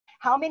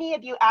How many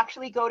of you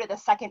actually go to the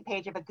second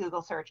page of a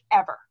Google search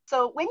ever?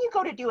 So when you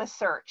go to do a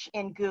search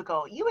in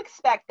Google, you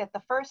expect that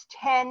the first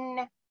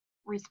 10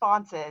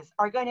 responses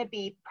are going to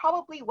be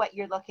probably what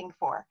you're looking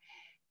for.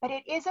 But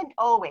it isn't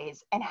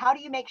always. And how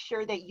do you make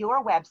sure that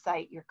your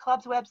website, your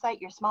club's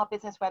website, your small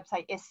business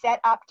website is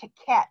set up to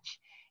catch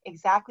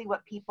exactly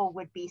what people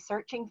would be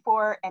searching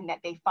for and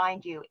that they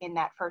find you in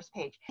that first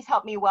page? Please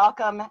help me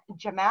welcome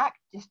Jamak,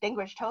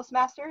 distinguished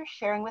Toastmaster,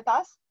 sharing with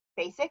us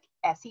basic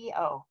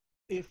SEO.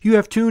 You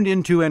have tuned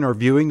into and are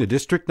viewing the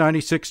District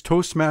 96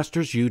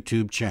 Toastmasters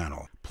YouTube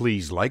channel.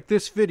 Please like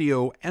this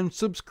video and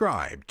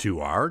subscribe to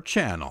our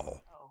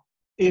channel.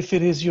 If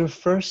it is your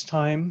first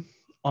time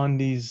on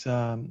this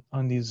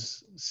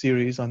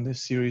series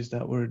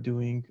that we're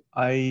doing,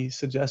 I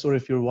suggest, or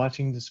if you're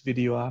watching this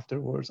video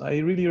afterwards, I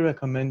really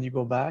recommend you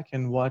go back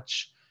and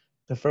watch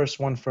the first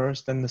one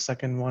first, then the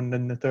second one,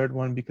 then the third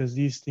one, because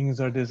these things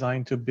are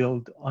designed to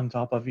build on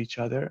top of each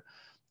other.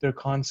 They're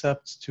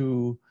concepts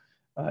to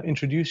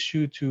introduce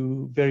you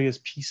to various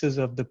pieces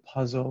of the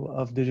puzzle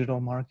of digital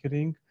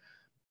marketing.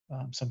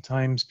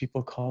 Sometimes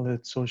people call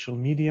it social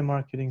media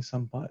marketing.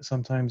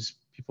 Sometimes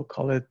people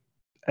call it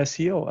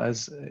SEO,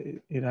 as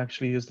it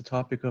actually is the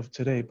topic of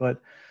today. But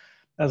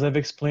as I've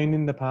explained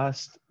in the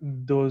past,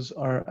 those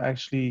are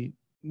actually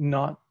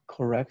not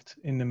correct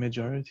in the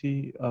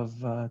majority of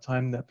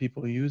time that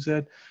people use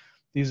it.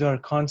 These are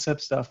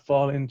concepts that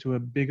fall into a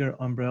bigger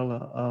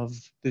umbrella of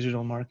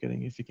digital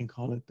marketing, if you can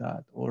call it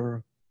that,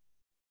 or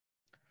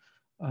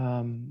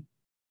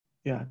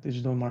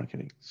digital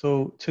marketing.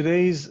 So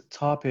today's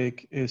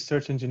topic is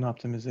search engine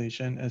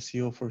optimization,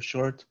 SEO for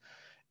short.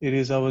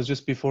 I was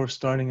just before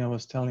starting, I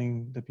was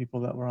telling the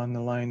people that were on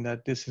the line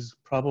that this is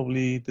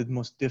probably the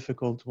most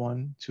difficult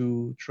one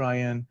to try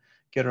and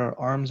get our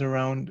arms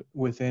around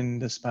within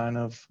the span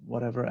of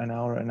whatever, an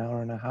hour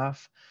and a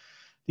half.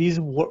 These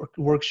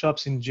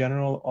workshops in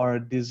general are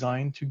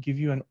designed to give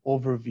you an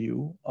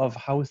overview of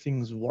how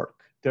things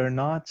work. They're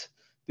not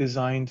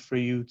designed for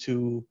you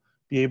to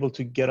be able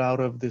to get out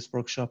of this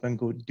workshop and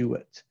go do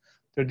it.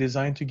 They're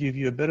designed to give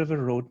you a bit of a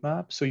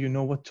roadmap so you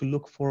know what to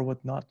look for,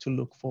 what not to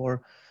look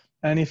for.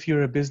 And if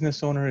you're a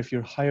business owner, if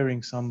you're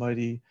hiring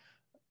somebody,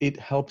 it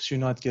helps you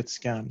not get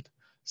scammed.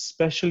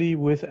 Especially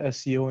with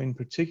SEO in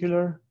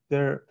particular,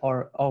 there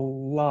are a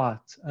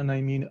lot, and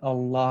I mean a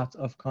lot,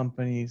 of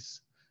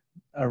companies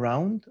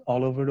around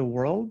all over the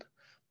world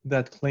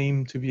that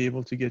claim to be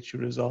able to get you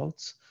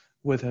results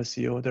with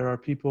SEO. There are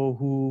people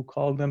who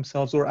call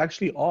themselves, or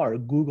actually are,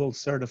 Google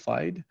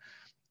certified,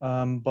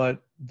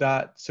 but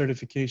that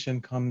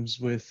certification comes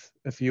with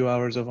a few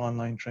hours of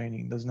online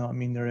training. Does not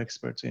mean they're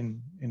experts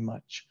in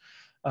much.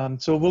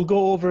 So we'll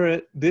go over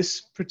it. This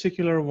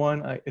particular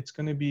one, it's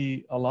going to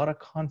be a lot of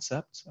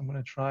concepts. I'm going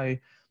to try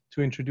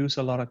to introduce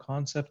a lot of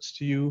concepts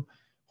to you.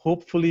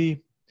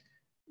 Hopefully,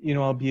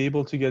 I'll be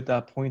able to get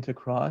that point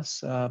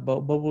across,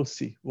 but we'll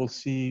see. We'll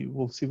see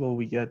what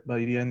we get by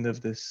the end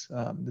of this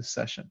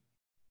session.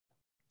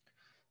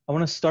 I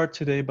want to start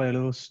today by a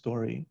little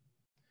story.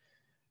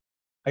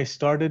 I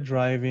started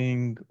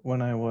driving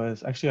when I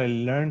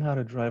learned how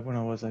to drive when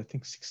I was, I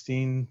think,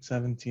 16,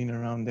 17,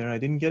 around there. I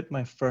didn't get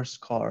my first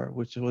car,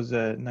 which was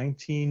a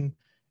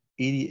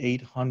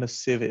 1988 Honda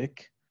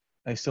Civic.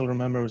 I still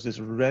remember it was this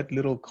red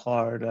little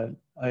car that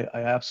I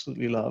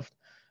absolutely loved.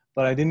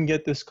 But I didn't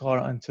get this car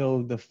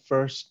until the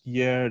first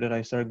year that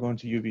I started going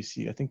to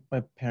UBC. I think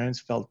my parents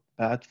felt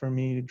bad for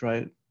me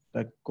trying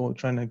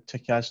to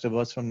catch the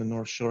bus from the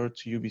North Shore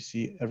to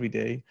UBC every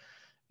day.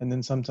 And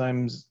then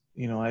sometimes,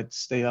 I'd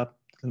stay up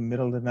in the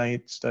middle of the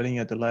night studying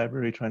at the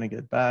library trying to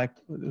get back.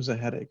 It was a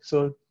headache.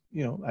 So,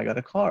 I got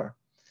a car.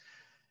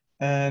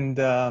 And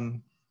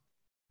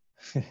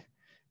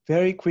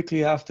very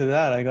quickly after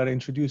that, I got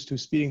introduced to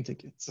speeding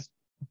tickets.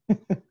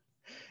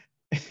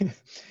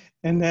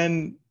 And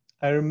then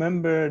I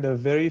remember the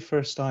very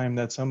first time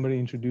that somebody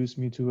introduced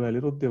me to a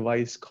little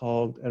device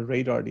called a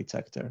radar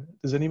detector.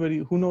 Does anybody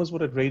who knows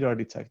what a radar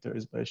detector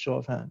is, by a show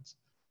of hands?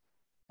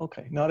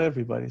 Okay, not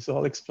everybody. So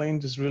I'll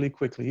explain just really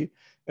quickly.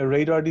 A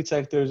radar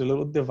detector is a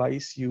little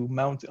device you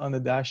mount on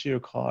the dash of your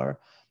car,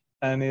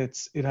 and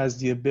it has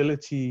the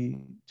ability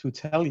to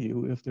tell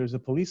you if there's a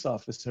police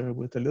officer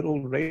with a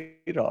little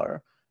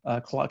radar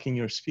clocking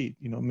your speed,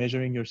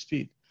 measuring your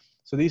speed.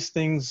 So these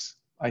things,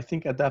 I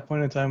think at that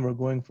point in time, were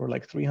going for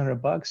like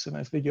 $300, and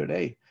I figured,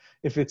 hey,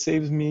 if it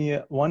saves me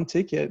one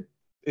ticket,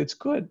 it's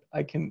good.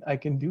 I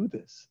can do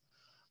this.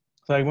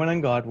 So I went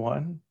and got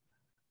one.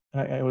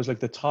 I was like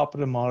the top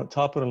of the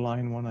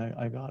line one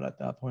I got at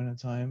that point in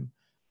time.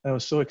 And I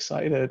was so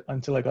excited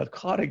until I got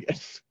caught again.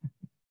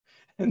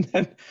 And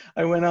then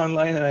I went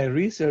online and I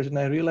researched and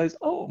I realized,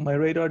 oh, my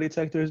radar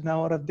detector is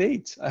now out of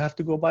date. I have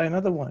to go buy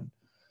another one.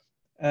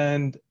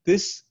 And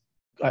this,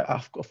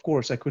 of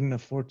course, I couldn't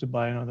afford to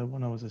buy another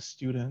one. I was a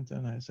student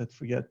and I said,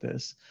 forget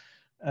this.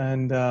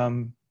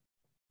 And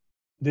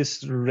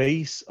this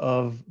race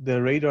of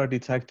the radar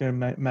detector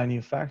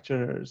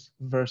manufacturers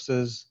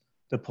versus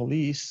the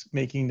police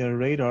making their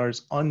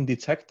radars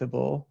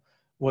undetectable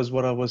was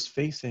what I was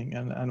facing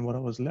and what I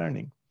was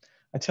learning.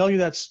 I tell you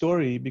that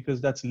story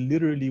because that's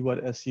literally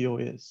what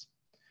SEO is.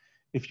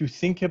 If you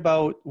think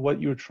about what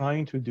you're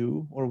trying to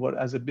do, or what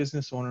as a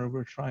business owner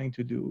we're trying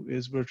to do,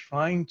 is we're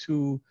trying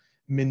to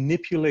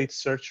manipulate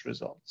search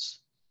results.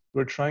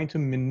 We're trying to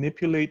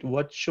manipulate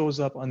what shows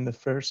up on the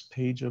first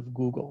page of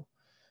Google.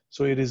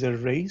 So it is a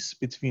race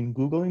between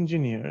Google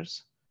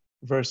engineers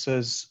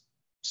versus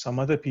some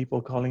other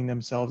people calling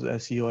themselves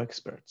SEO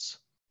experts.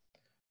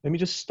 Let me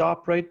just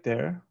stop right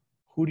there.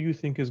 Who do you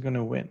think is going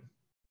to win?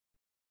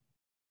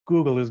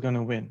 Google is going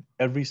to win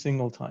every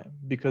single time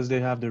because they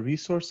have the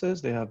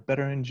resources, they have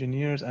better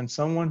engineers, and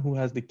someone who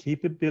has the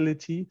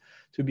capability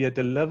to be at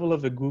the level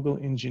of a Google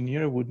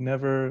engineer would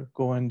never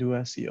go and do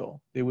SEO.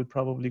 They would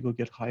probably go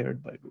get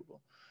hired by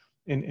Google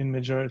in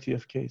majority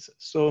of cases.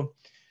 So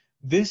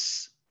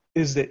this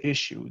is the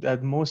issue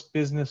that most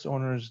business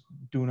owners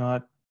do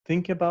not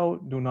think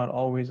about, do not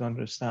always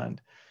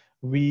understand.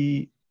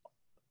 We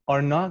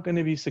are not going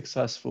to be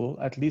successful,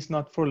 at least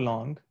not for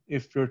long,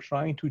 if we're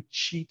trying to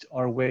cheat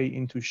our way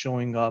into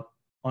showing up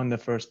on the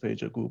first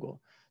page of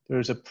Google.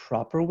 There's a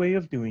proper way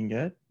of doing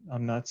it.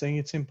 I'm not saying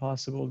it's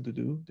impossible to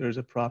do. There's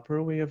a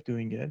proper way of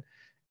doing it.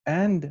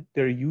 And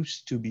there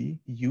used to be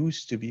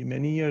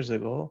many years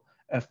ago,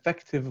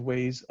 effective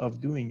ways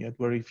of doing it,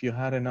 where if you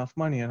had enough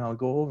money, and I'll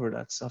go over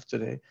that stuff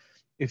today,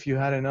 if you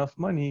had enough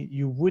money,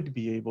 you would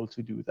be able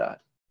to do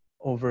that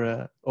over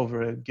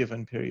a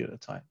given period of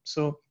time.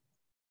 So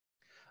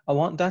I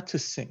want that to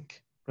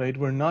sink, right?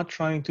 We're not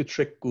trying to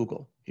trick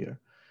Google here.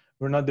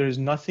 There's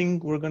nothing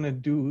we're going to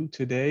do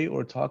today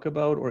or talk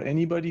about, or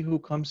anybody who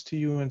comes to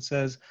you and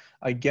says,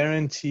 I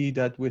guarantee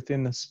that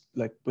within,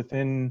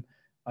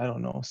 I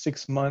don't know,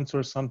 6 months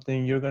or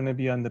something, you're going to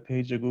be on the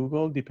page of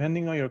Google.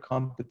 Depending on your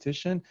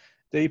competition,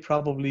 they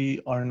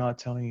probably are not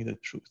telling you the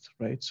truth,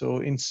 right? So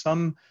in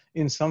some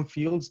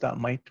fields that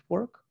might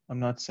work. I'm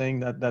not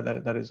saying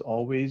that is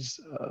always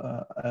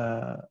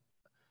a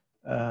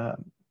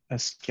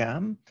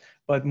scam,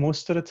 but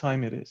most of the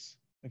time it is.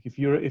 Like if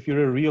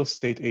you're a real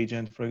estate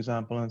agent, for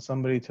example, and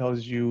somebody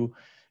tells you,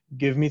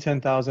 give me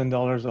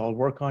 $10,000, I'll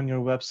work on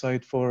your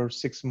website for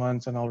 6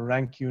 months and I'll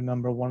rank you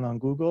 #1 on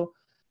Google,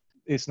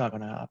 it's not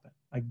going to happen.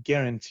 I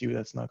guarantee you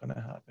that's not going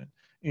to happen.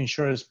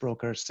 Insurance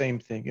broker, same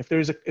thing. If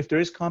there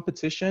is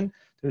competition,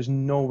 there's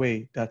no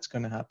way that's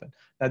going to happen.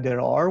 Now there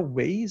are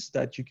ways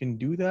that you can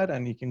do that,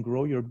 and you can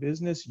grow your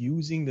business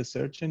using the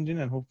search engine,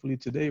 and hopefully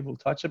today we'll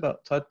touch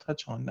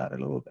on that a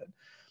little bit.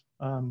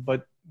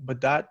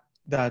 But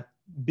that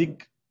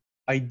big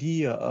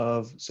idea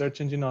of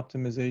search engine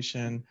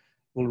optimization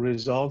will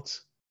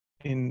result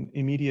in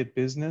immediate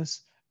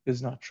business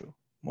is not true.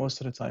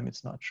 Most of the time,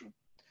 it's not true.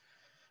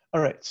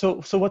 All right.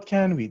 So what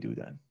can we do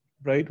then,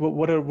 right?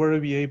 What are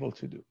we able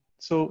to do?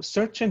 So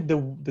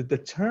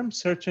the term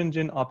search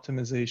engine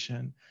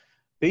optimization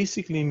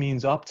basically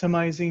means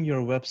optimizing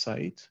your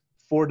website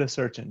for the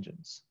search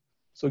engines.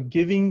 So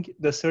giving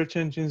the search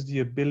engines the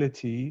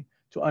ability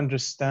to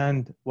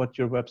understand what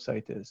your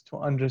website is, to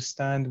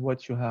understand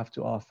what you have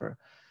to offer,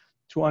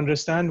 to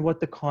understand what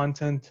the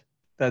content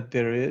that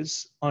there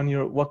is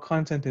what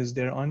content is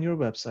there on your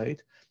website,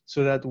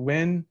 so that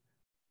when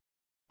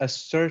a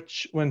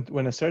search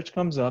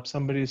comes up,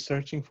 somebody is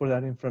searching for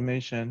that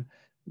information,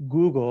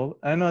 Google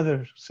and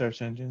other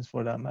search engines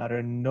for that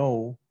matter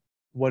know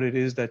what it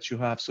is that you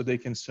have, so they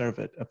can serve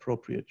it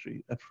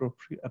appropriately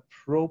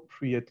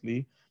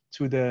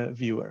to the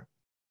viewer.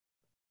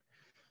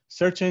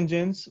 Search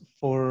engines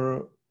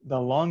for the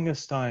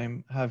longest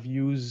time have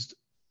used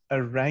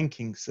a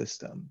ranking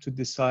system to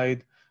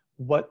decide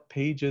what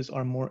pages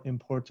are more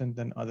important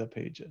than other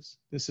pages.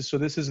 This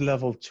is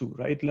level 2,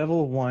 right?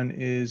 Level 1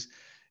 is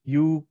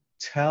you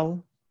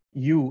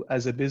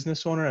as a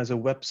business owner, as a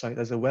website,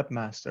 as a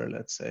webmaster,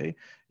 let's say,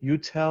 you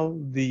tell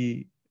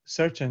the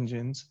search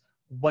engines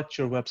what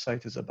your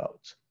website is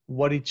about,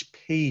 what each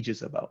page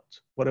is about,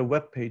 what a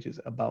web page is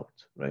about,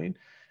 right?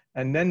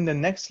 And then the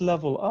next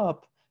level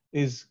up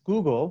is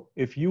Google.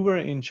 If you were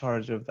in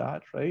charge of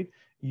that, right,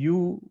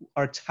 you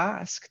are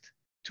tasked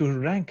to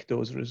rank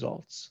those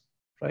results,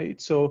 right?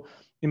 So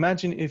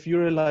imagine if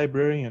you're a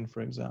librarian,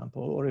 for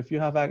example, or if you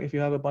have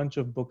a bunch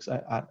of books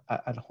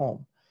at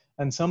home,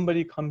 and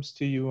somebody comes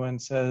to you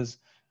and says,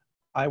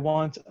 I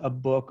want a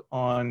book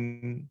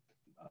on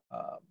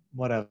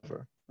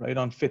whatever, right,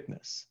 on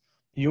fitness.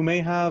 You may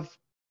have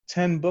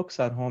 10 books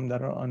at home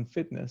that are on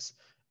fitness.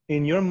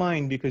 In your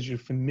mind, because you're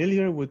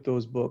familiar with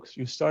those books,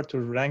 you start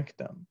to rank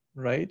them,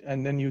 right?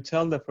 And then you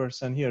tell the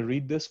person, here,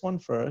 read this one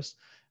first.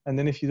 And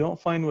then if you don't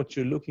find what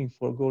you're looking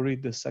for, go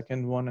read the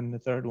second one and the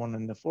third one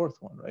and the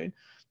fourth one, right?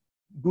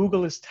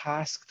 Google is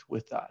tasked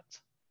with that.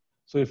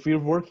 So if we're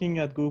working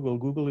at Google,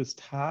 Google is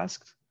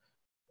tasked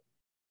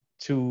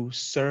to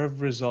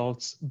serve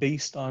results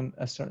based on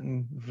a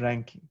certain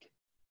ranking,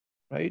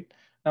 right?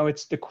 Now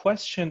it's the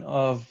question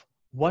of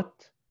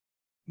what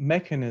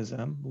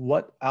mechanism,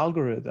 what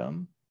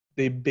algorithm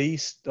they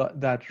base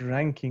that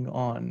ranking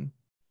on.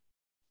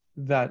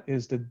 That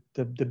is the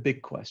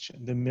big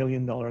question, the $1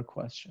 million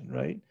question,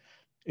 right?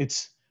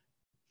 It's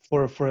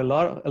for a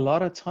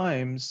lot of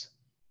times,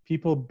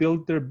 people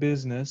build their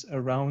business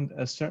around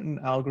a certain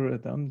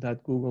algorithm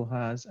that Google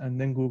has, and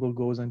then Google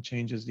goes and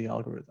changes the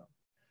algorithm.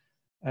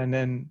 And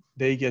then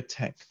they get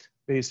tanked.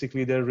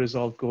 Basically, their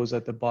result goes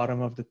at the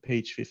bottom of the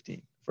page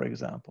 15, for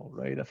example,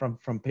 right?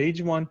 From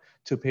page 1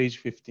 to page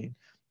 15.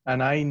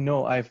 And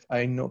I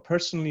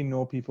personally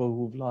know people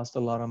who've lost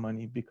a lot of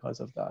money because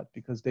of that,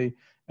 because they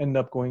end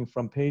up going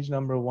from page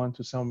number 1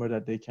 to somewhere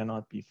that they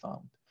cannot be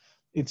found.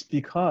 It's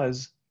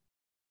because,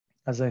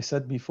 as I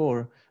said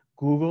before,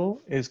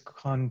 Google is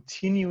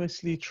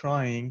continuously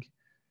trying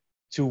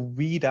to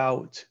weed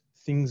out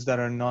things that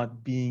are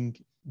not being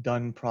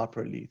done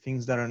properly,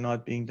 things that are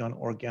not being done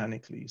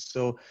organically.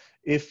 So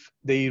if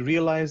they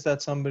realize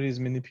that somebody is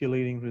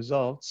manipulating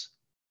results,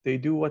 they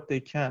do what they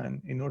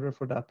can in order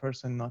for that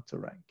person not to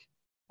rank.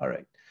 All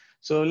right,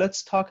 so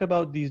let's talk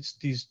about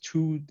these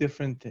two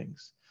different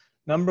things.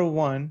 Number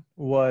one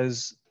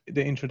was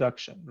the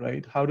introduction,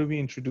 right? How do we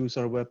introduce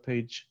our web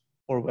page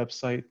or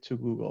website to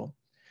Google?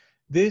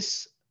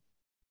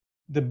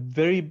 The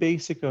very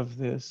basic of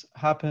this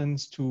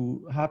happens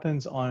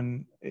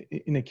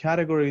in a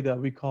category that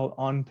we call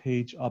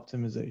on-page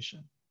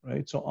optimization,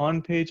 right? So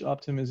on-page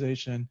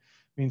optimization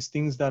means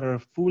things that are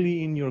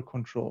fully in your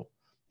control.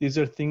 These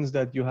are things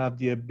that you have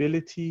the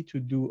ability to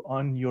do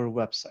on your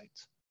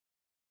website,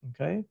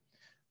 okay?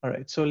 All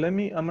right, so I'm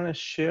gonna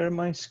share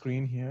my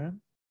screen here.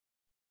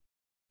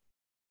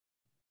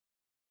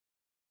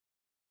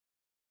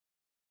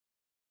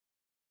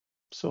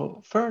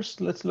 So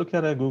first, let's look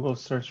at a Google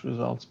search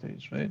results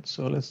page, right?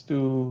 So let's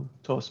do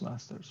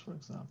Toastmasters, for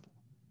example.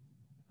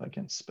 If I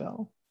can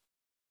spell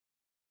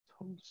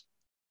Toast.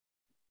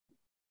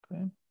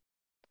 Okay.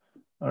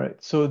 All right,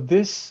 so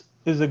this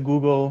is a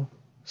Google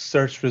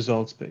search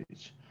results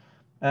page.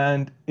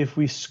 And if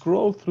we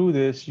scroll through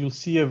this, you'll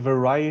see a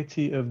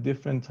variety of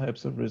different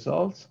types of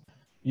results.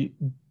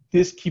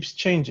 This keeps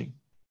changing.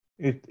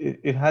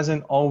 It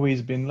hasn't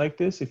always been like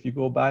this. If you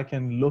go back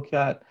and look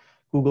at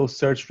Google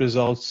search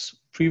results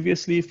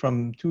previously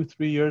from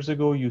 2-3 years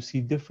ago, you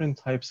see different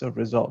types of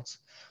results.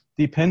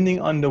 Depending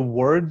on the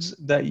words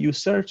that you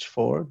search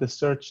for, the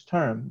search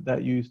term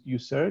that you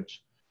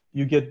search,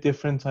 you get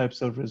different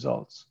types of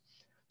results.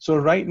 So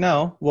right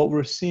now, what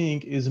we're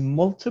seeing is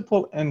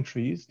multiple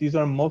entries. These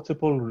are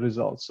multiple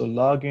results. So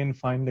login,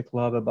 find the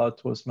club,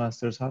 about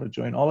Toastmasters, how to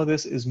join. All of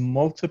this is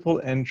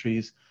multiple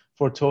entries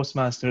for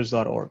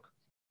Toastmasters.org.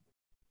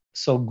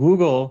 So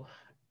Google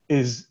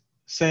is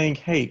saying,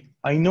 hey,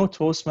 I know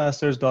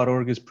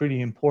Toastmasters.org is pretty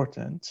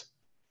important.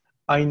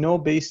 I know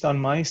based on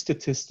my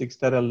statistics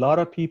that a lot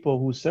of people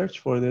who search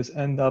for this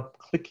end up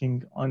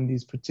clicking on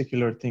these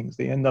particular things.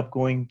 They end up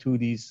going to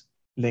these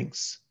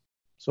links.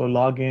 So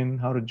login,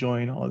 how to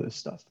join, all this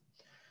stuff.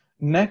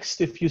 Next,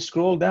 if you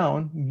scroll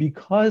down,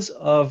 because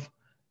of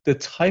the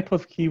type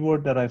of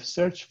keyword that I've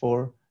searched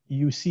for,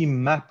 you see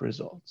map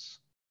results.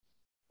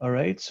 All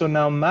right, so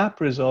now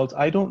map results,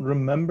 I don't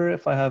remember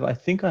if I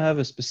think I have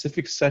a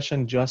specific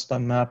session just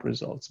on map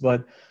results,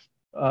 but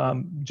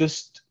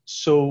just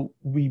so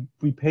we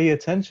pay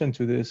attention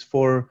to this,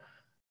 for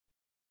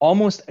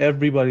almost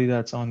everybody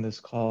that's on this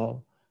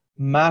call,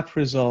 map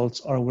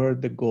results are where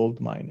the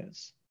gold mine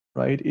is,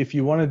 right? If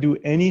you want to do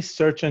any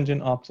search engine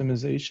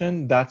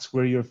optimization, that's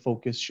where your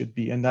focus should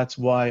be. And that's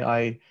why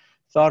I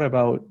thought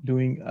about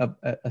doing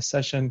a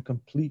session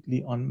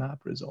completely on map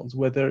results,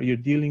 whether you're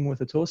dealing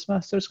with a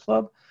Toastmasters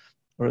club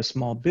or a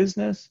small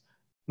business.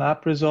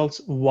 Map results,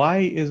 why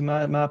is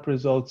map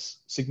results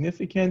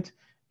significant?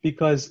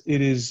 Because it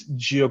is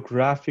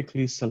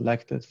geographically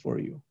selected for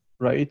you,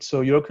 right?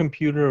 So your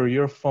computer or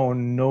your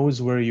phone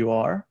knows where you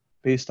are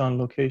based on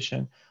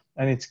location,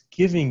 and it's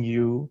giving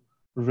you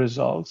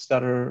results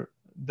that are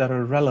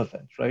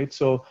relevant, right?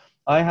 So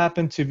I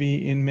happen to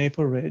be in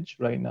Maple Ridge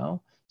right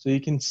now, so you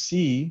can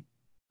see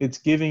it's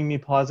giving me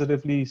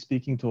Positively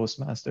Speaking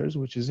Toastmasters,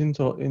 which is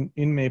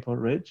in Maple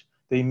Ridge.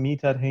 They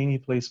meet at Haney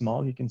Place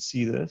Mall. You can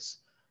see this.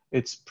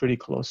 It's pretty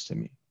close to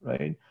me,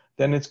 right?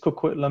 Then it's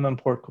Coquitlam and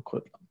Port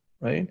Coquitlam,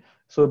 right?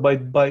 So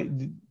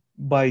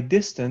by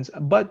distance,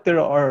 but there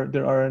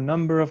are a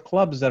number of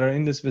clubs that are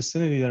in this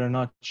vicinity that are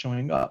not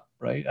showing up,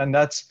 right? And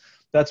that's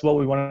what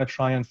we want to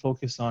try and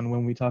focus on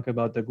when we talk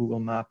about the Google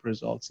Map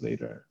results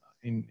later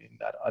in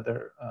that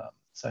other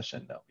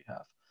session that we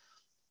have.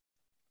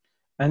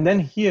 And then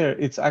here,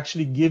 it's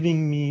actually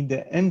giving me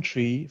the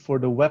entry for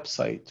the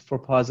website for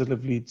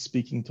Positively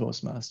Speaking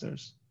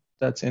Toastmasters.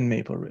 That's in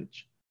Maple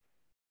Ridge,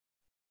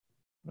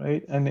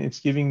 right? And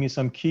it's giving me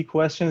some key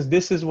questions.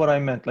 This is what I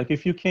meant. Like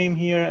if you came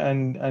here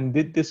and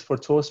did this for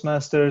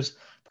Toastmasters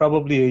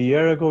probably a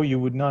year ago, you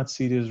would not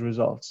see these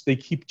results. They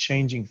keep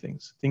changing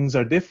things. Things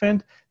are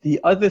different. The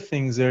other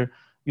things are,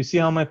 you see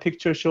how my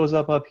picture shows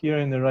up here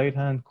in the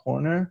right-hand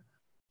corner?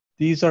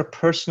 These are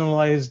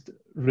personalized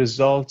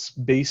results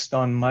based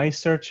on my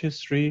search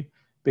history,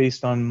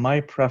 based on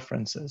my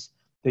preferences.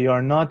 They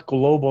are not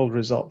global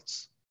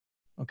results.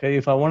 Okay,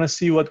 if I want to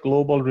see what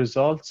global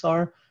results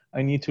are,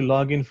 I need to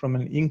log in from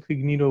an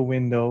incognito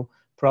window,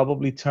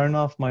 probably turn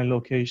off my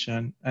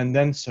location, and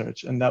then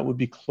search, and that would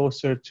be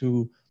closer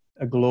to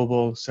a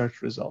global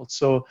search result.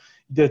 So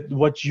that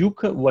what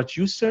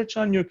you search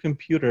on your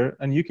computer,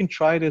 and you can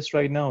try this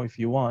right now if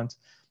you want,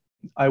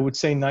 I would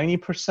say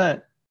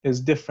 90% is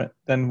different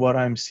than what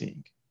I'm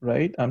seeing,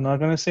 right? I'm not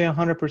going to say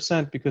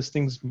 100% because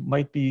things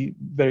might be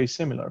very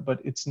similar, but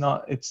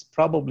it's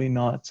probably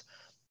not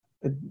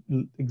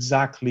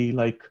exactly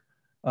like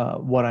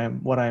what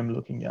I'm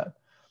looking at.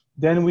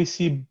 Then we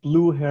see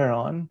Blue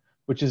Heron,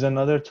 which is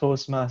another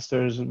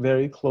Toastmasters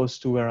very close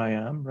to where I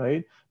am,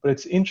 right? But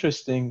it's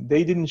interesting,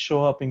 they didn't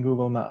show up in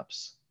Google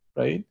Maps,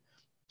 right?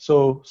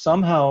 So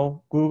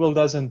somehow Google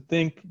doesn't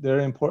think they're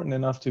important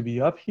enough to be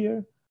up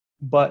here,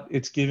 but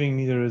it's giving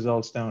me the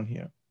results down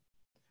here.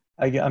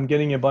 I'm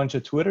getting a bunch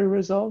of Twitter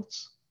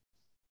results.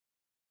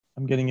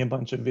 I'm getting a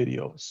bunch of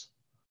videos.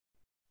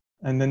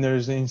 And then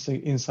there's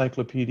the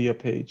encyclopedia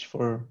page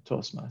for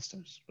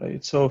Toastmasters,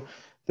 right? So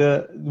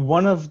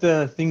one of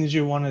the things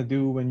you want to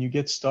do when you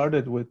get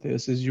started with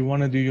this is you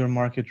want to do your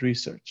market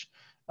research.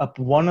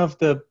 One of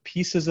the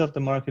pieces of the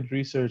market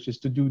research is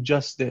to do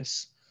just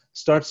this.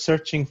 Start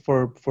searching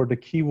for the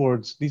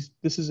keywords.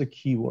 This is a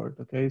keyword,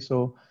 okay?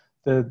 So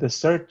the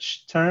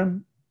search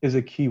term is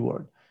a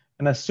keyword.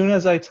 And as soon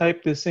as I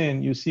type this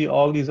in, you see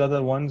all these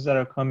other ones that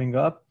are coming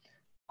up.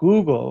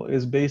 Google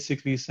is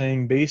basically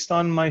saying, based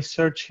on my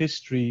search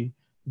history,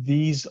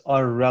 these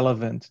are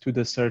relevant to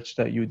the search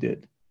that you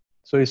did.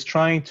 So it's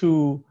trying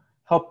to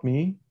help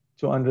me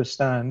to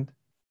understand,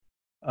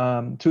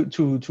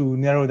 to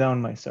narrow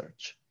down my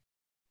search.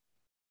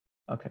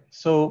 Okay,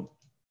 so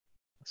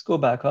let's go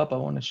back up. I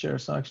want to share,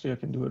 so actually I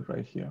can do it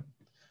right here.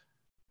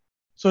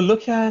 So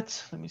look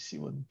at, let me see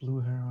what Blue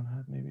Heron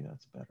had, maybe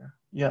that's better.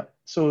 Yeah,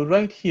 so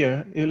right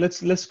here,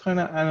 let's kind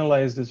of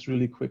analyze this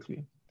really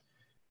quickly.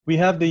 We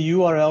have the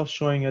URL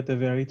showing at the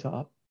very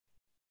top.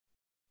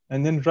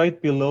 And then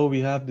right below, we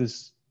have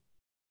this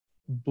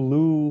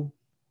blue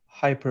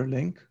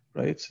hyperlink,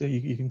 right? So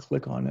you can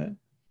click on it.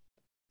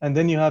 And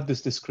then you have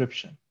this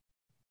description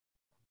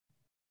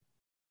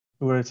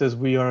where it says,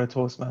 we are a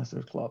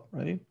Toastmasters club,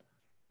 right?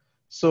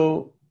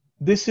 So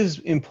this is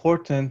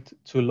important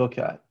to look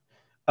at.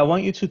 I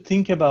want you to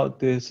think about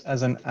this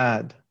as an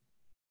ad,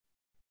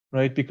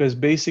 right? Because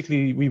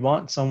basically we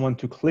want someone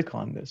to click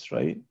on this,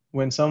 right?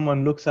 When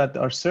someone looks at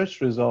our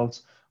search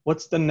results,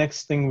 what's the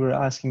next thing we're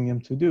asking them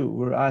to do?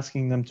 We're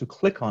asking them to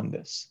click on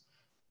this.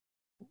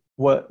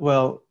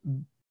 Well,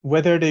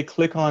 whether they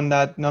click on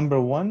that number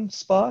one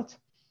spot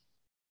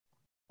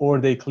or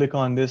they click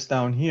on this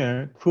down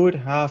here could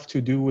have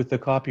to do with the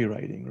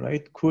copywriting,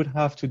 right? Could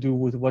have to do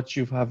with what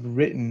you have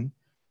written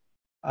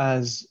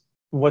as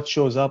what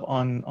shows up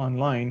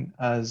online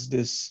as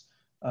this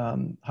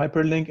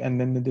hyperlink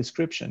and then the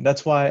description.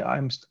 That's why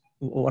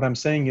what I'm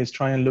saying is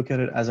try and look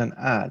at it as an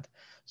ad.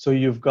 So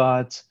you've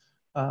got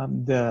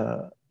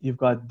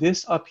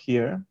this up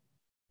here,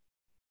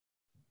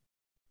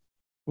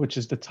 which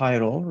is the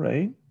title,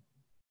 right?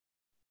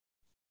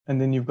 And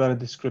then you've got a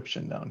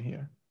description down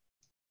here.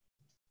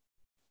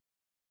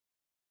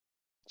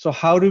 So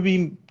how do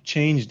we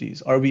change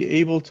these? Are we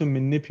able to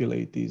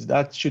manipulate these?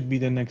 That should be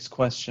the next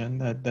question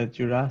that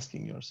you're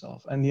asking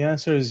yourself. And the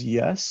answer is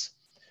yes.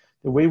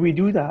 The way we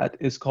do that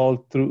is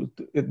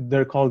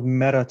they're called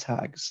meta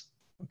tags.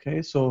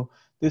 Okay, so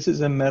this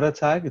is a meta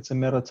tag, it's a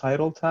meta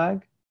title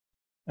tag,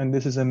 and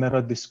this is a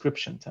meta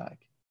description tag.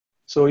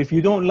 So if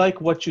you don't like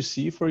what you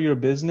see for your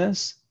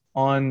business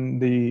on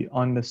the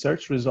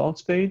search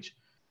results page,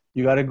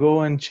 you got to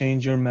go and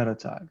change your meta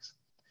tags.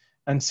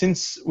 And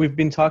since we've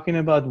been talking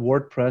about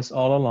WordPress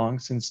all along,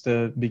 since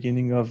the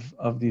beginning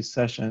of these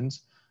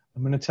sessions,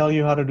 I'm going to tell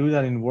you how to do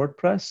that in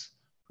WordPress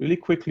really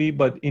quickly,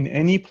 but in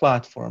any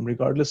platform,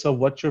 regardless of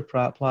what your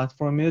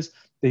platform is,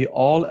 they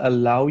all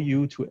allow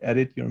you to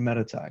edit your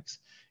meta tags.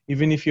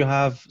 Even if you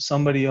have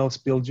somebody else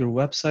build your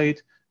website,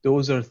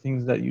 those are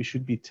things that you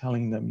should be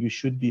telling them. You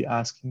should be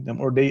asking them,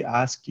 or they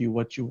ask you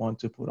what you want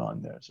to put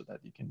on there so that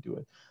you can do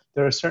it.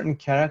 There are certain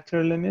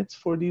character limits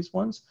for these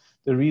ones.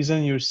 The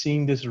reason you're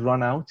seeing this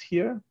run out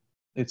here,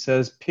 it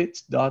says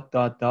pit ...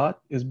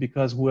 is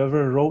because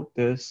whoever wrote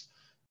this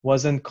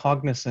wasn't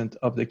cognizant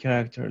of the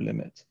character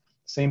limit.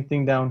 Same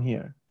thing down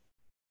here.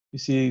 You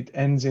see it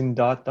ends in ...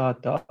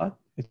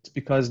 It's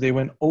because they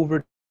went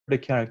over the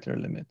character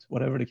limit,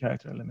 whatever the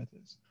character limit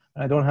is.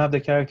 And I don't have the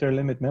character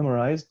limit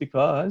memorized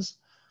because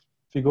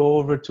if you go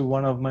over to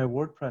one of my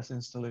WordPress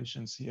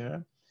installations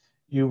here,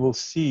 you will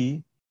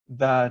see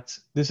that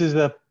this is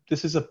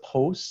a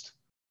post.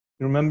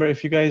 Remember,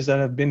 if you guys that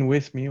have been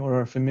with me or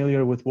are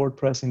familiar with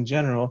WordPress in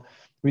general,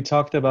 we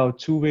talked about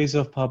two ways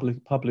of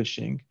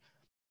publishing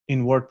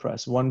in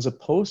WordPress. One's a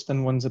post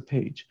and one's a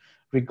page.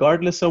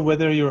 Regardless of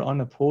whether you're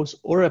on a post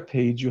or a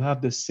page, you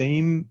have the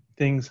same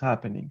things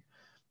happening.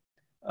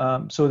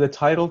 So the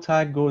title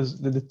tag goes,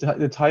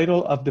 the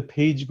title of the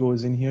page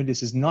goes in here.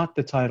 This is not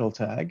the title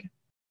tag.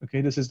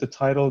 Okay, this is the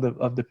title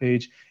of the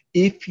page.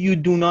 If you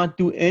do not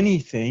do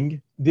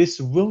anything,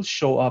 this will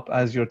show up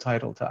as your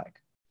title tag.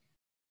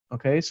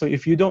 Okay, so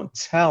if you don't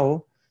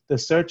tell the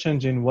search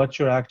engine what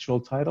your actual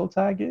title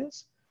tag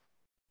is,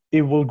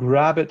 it will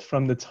grab it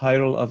from the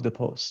title of the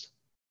post.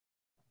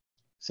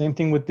 Same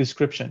thing with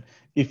description.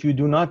 If you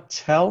do not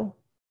tell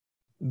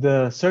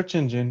the search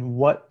engine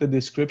what the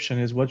description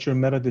is, what your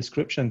meta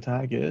description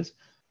tag is,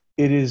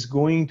 it is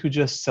going to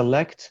just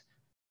select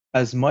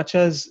as much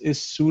as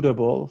is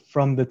suitable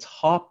from the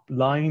top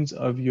lines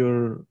of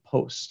your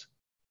post.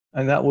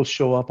 And that will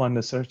show up on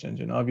the search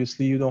engine.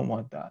 Obviously, you don't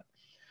want that.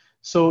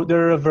 So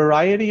there are a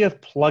variety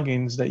of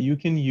plugins that you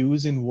can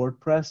use in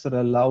WordPress that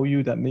allow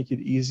you, that make it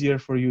easier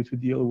for you to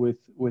deal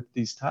with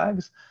these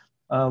tags.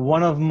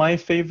 One of my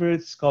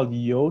favorites is called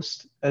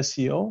Yoast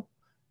SEO.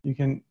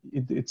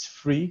 It's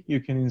free.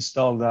 You can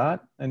install that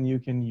and you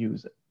can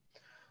use it.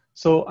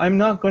 So I'm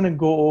not going to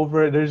go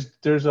over.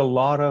 There's a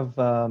lot of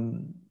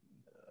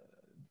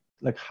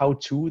like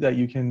how-to that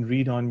you can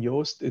read on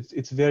Yoast.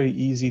 It's very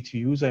easy to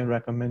use. I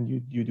recommend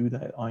you do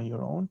that on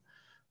your own.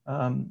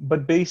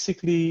 But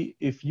basically,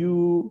 if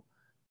you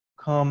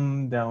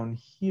come down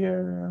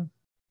here,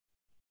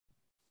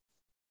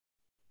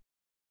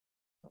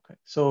 okay,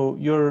 so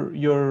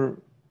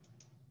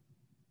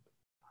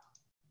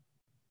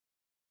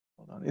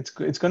hold on, it's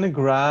going to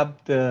grab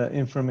the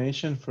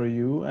information for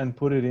you and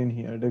put it in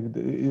here.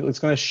 It's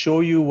going to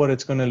show you what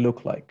it's going to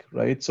look like,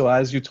 right? So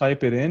as you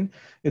type it in,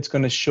 it's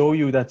going to show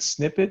you that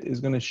snippet is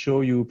going to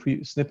show you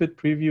snippet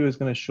preview is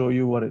going to show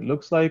you what it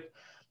looks like.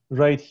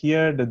 Right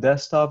here, the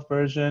desktop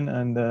version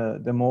and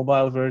the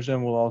mobile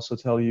version will also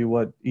tell you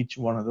what each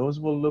one of those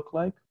will look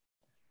like.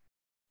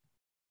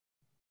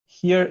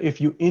 Here,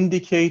 if you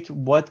indicate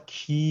what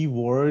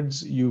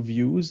keywords you've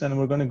used, and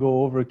we're going to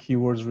go over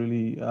keywords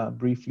really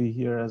briefly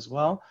here as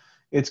well,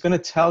 it's going to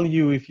tell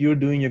you if you're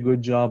doing a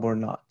good job or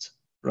not,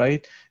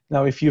 right?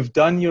 Now, if you've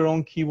done your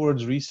own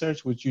keywords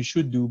research, which you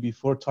should do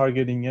before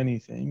targeting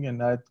anything, and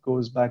that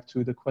goes back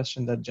to the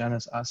question that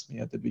Janice asked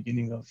me at the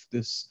beginning of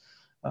this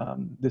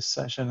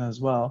session as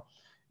well,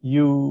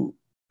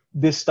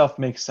 this stuff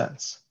makes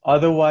sense.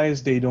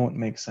 Otherwise, they don't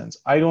make sense.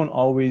 I don't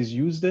always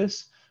use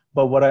this,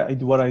 but what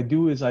I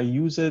do is I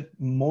use it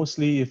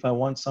mostly if I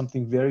want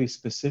something very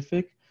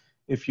specific.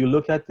 If you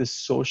look at the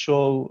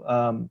social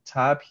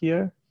tab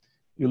here,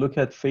 you look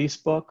at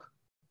Facebook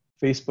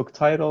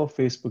title,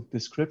 Facebook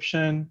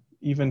description,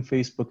 even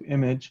Facebook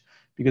image.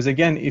 Because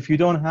again, if you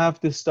don't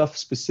have this stuff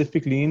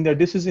specifically in there,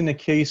 this is in a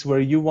case where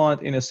you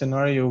want, in a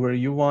scenario where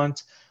you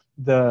want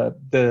the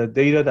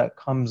data that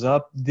comes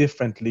up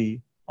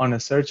differently on a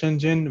search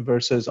engine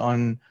versus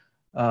on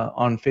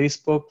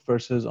Facebook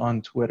versus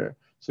on Twitter.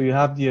 So you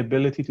have the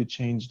ability to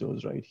change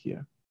those right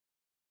here.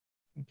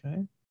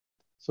 Okay.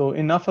 So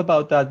enough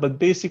about that. But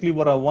basically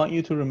what I want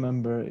you to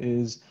remember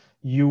is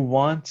you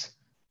want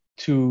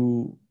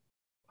to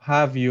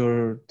have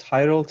your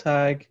title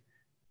tag,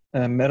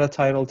 meta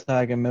title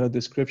tag, and meta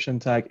description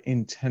tag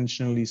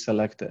intentionally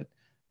selected.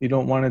 You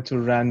don't want it to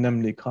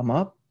randomly come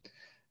up.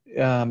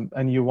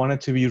 And you want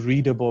it to be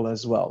readable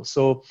as well.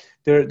 So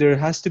there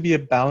has to be a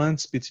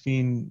balance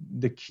between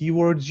the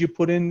keywords you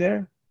put in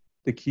there,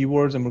 the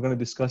keywords, and we're going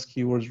to discuss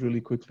keywords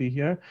really quickly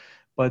here,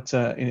 but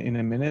in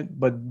a minute.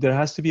 But there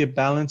has to be a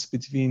balance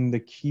between the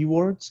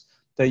keywords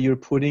that you're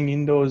putting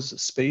in those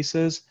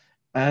spaces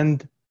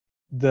and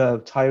the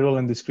title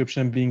and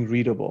description being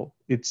readable.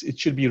 It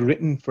should be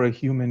written for a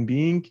human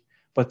being,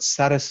 but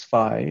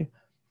satisfy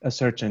a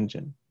search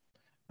engine.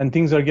 And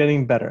things are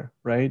getting better,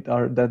 right?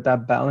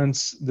 That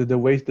balance, the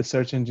way the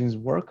search engines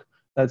work,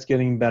 that's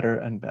getting better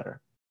and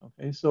better.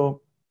 Okay,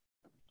 so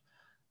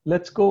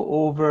let's go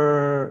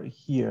over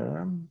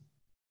here.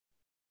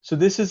 So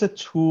this is a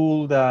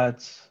tool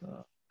that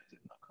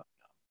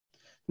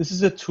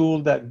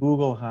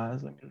Google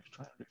has. Let me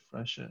try to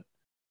refresh it.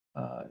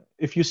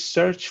 If you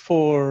search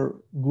for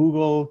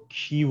Google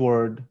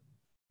keyword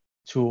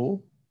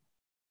tool,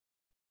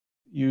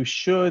 you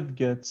should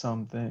get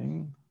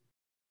something.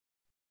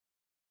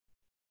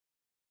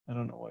 I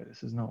don't know why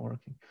this is not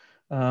working.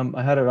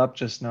 I had it up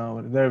just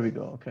now. There we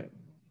go. Okay.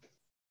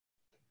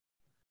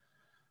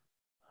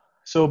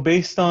 So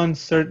based on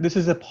this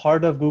is a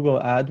part of Google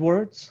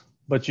AdWords,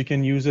 but you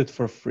can use it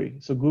for free.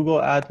 So Google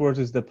AdWords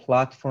is the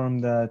platform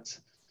that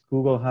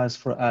Google has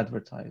for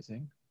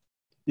advertising.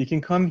 You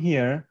can come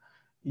here.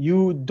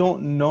 You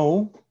don't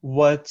know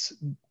what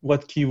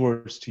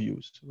keywords to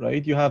use,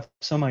 right? You have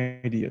some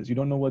ideas. You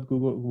don't know what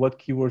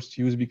keywords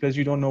to use because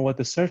you don't know what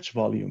the search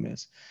volume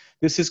is.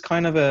 This is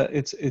kind of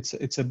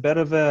it's a bit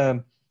of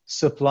a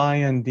supply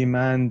and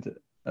demand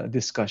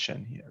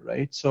discussion here,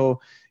 right?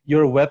 So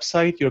your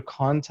website, your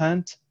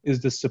content is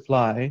the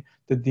supply.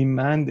 The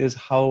demand is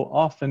how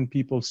often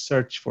people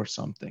search for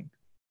something,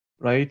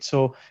 right?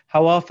 So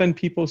how often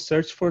people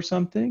search for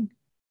something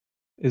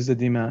is the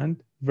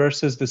demand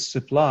versus the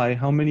supply.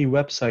 How many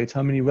websites,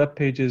 how many web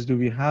pages do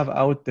we have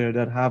out there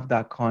that have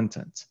that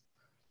content?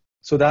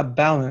 So that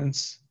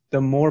balance, the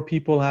more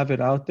people have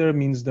it out there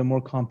means the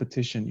more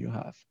competition you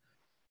have.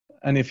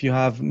 And if you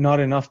have not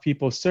enough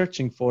people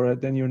searching for it,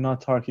 then you're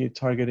not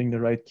targeting the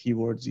right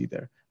keywords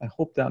either. I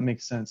hope that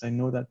makes sense. I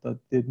know that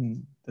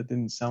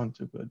didn't sound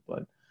too good,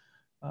 but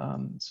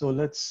so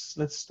let's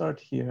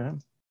start here.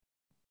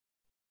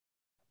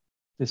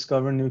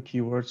 Discover new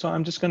keywords. So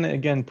I'm just going to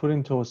again put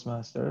in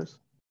Toastmasters.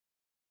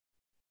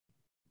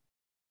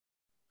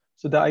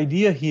 So the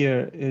idea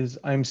here is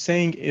I'm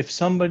saying if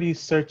somebody's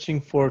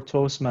searching for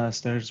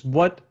Toastmasters,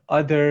 what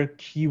other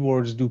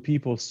keywords do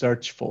people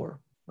search for,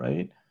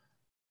 right?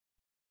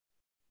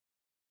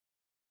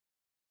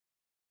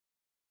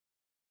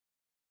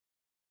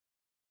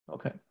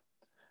 Okay,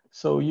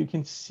 so you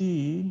can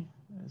see,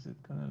 is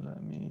it gonna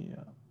let me,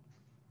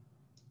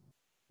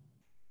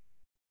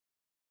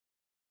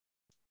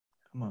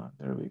 come on,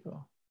 there we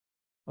go.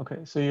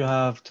 Okay, so you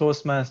have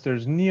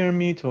Toastmasters near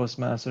me,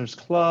 Toastmasters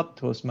club,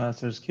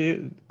 Toastmasters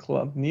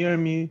club near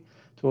me,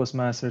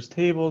 Toastmasters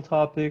table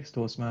topics,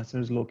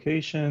 Toastmasters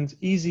locations,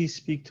 easy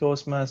speak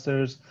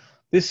Toastmasters.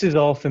 This is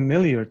all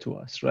familiar to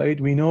us, right?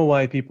 We know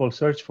why people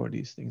search for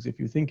these things, if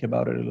you think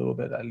about it a little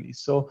bit at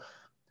least. So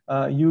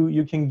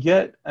you can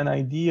get an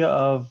idea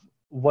of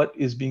what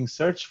is being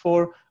searched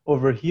for.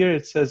 Over here,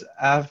 it says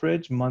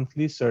average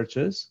monthly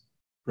searches,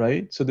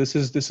 right? So this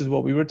is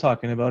what we were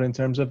talking about in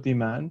terms of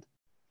demand.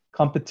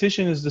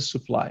 Competition is the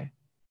supply,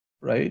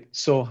 right?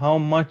 So how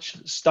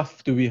much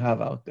stuff do we have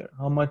out there?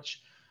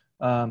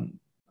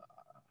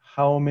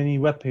 How many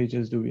web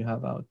pages do we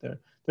have out there?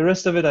 The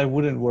rest of it I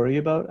wouldn't worry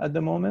about at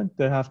the moment.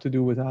 They have to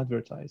do with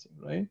advertising,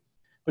 right?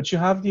 But you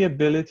have the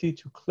ability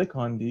to click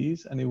on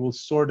these and it will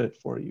sort it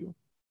for you.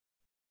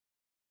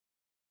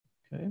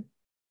 Okay.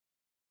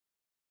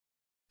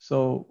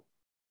 So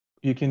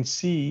you can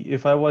see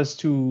if I was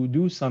to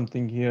do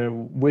something here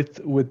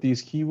with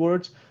these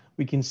keywords,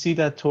 we can see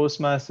that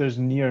Toastmasters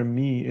near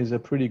me is a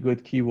pretty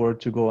good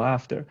keyword to go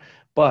after.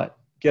 But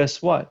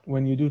guess what?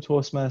 When you do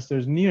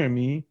Toastmasters near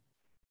me,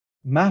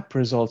 map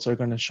results are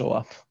going to show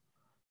up.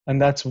 And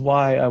that's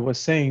why I was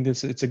saying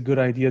this, it's a good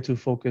idea to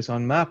focus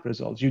on map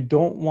results. You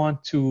don't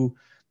want to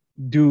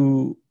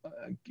do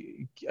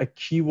a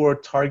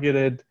keyword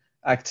targeted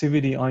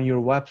activity on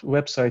your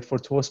website for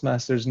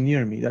Toastmasters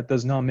near me. That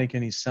does not make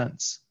any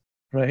sense,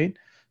 right?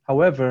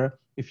 However,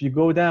 if you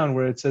go down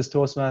where it says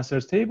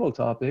Toastmasters table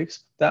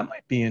topics, that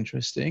might be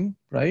interesting,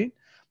 right?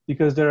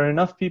 Because there are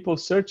enough people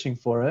searching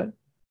for it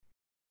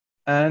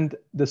and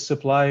the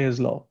supply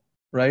is low,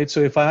 right? So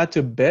if I had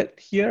to bet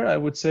here, I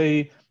would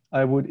say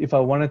if I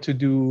wanted to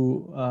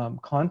do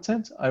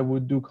content, I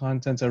would do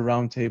content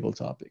around table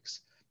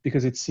topics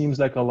because it seems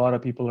like a lot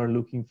of people are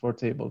looking for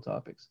table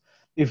topics.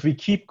 If we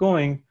keep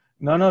going,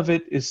 none of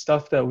it is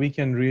stuff that we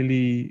can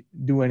really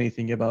do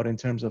anything about in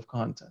terms of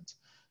content.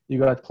 You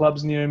got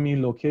clubs near me,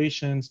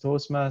 locations,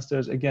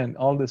 Toastmasters. Again,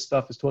 all this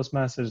stuff is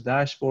Toastmasters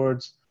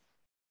dashboards.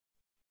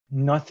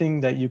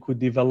 Nothing that you could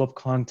develop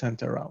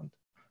content around.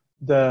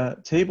 The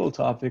table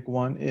topic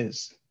one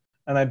is,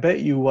 and I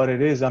bet you what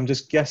it is, I'm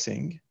just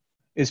guessing,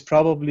 is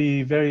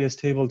probably various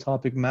table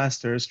topic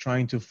masters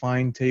trying to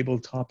find table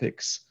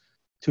topics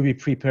to be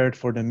prepared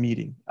for the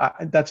meeting.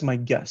 That's my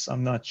guess.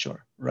 I'm not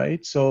sure,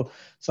 right? So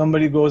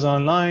somebody goes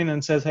online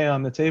and says, hey,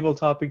 on the table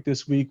topic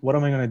this week, what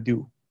am I going to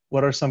do?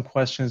 What are some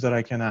questions that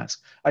I can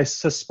ask? I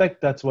suspect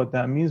that's what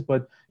that means,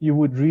 but you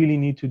would really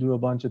need to do a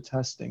bunch of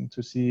testing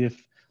to see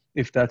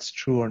if that's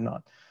true or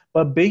not.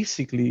 But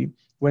basically,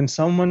 when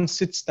someone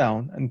sits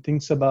down and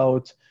thinks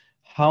about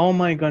how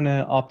am I going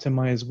to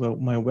optimize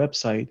my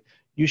website,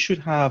 you should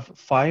have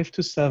 5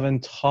 to 7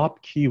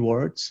 top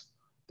keywords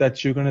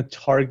that you're going to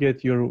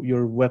target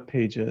your web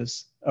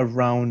pages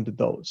around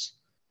those.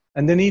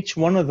 And then each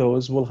one of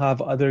those will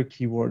have other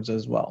keywords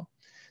as well.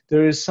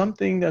 There is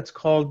something that's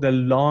called the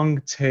long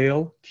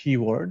tail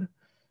keyword.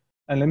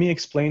 And let me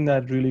explain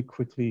that really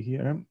quickly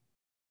here.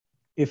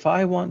 If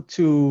I want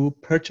to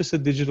purchase a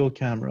digital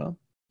camera,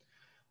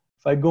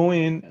 if I go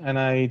in and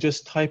I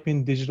just type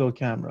in digital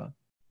camera,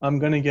 I'm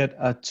going to get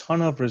a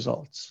ton of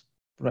results,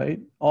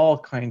 right? All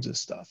kinds of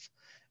stuff.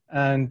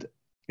 And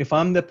if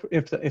I'm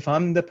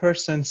the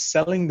person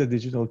selling the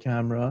digital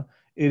camera,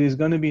 it is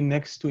going to be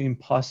next to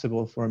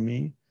impossible for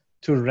me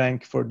to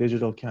rank for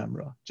digital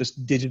camera,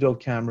 just digital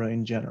camera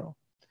in general.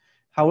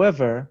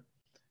 However,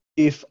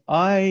 if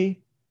I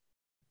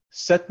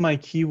set my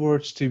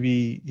keywords to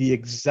be the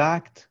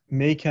exact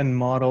make and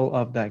model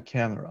of that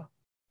camera.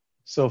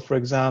 So for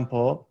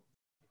example,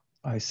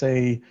 I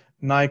say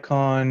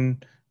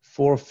Nikon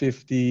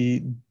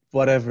 450,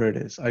 whatever it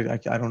is. I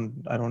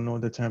don't know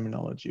the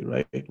terminology,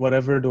 right?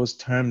 Whatever those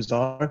terms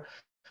are,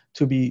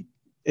 to be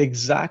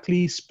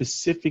exactly,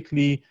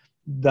 specifically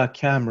the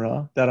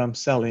camera that I'm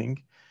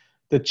selling,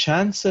 the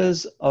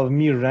chances of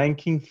me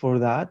ranking for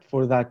that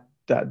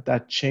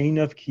chain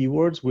of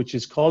keywords, which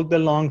is called the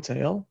long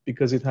tail,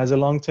 because it has a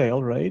long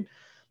tail, right?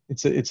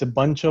 It's a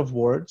bunch of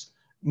words.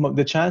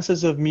 The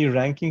chances of me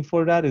ranking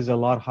for that is a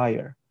lot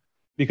higher,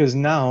 because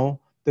now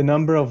the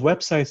number of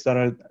websites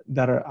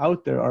that are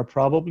out there are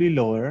probably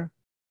lower,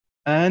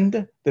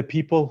 and the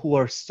people who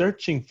are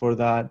searching for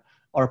that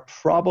are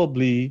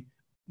probably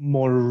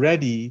more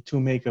ready to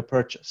make a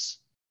purchase,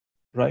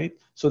 right?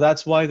 So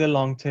that's why the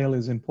long tail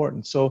is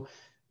important. So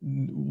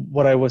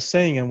what I was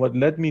saying and what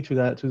led me to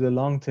the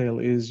long tail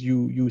is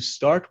you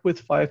start with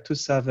 5 to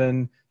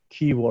 7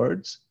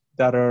 keywords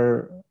that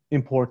are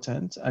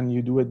important, and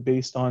you do it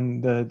based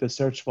on the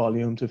search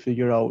volume to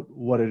figure out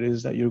what it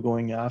is that you're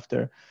going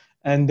after.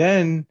 And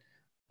then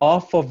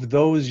off of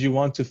those, you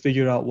want to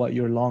figure out what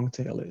your long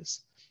tail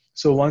is.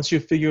 So once you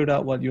figured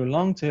out what your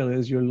long tail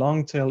is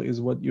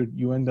what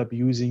you end up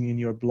using in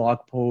your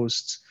blog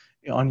posts,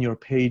 on your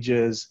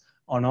pages,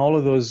 on all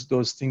of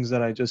those things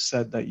that I just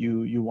said that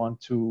you want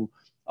to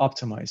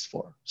optimize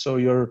for. So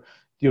your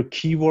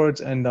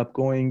keywords end up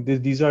going,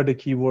 these are the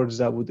keywords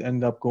that would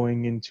end up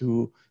going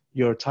into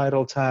your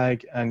title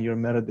tag and your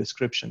meta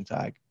description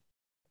tag.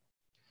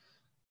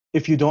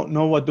 If you don't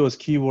know what those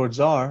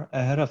keywords are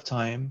ahead of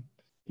time,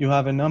 you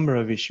have a number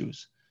of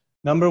issues.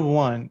 Number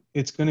one,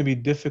 it's going to be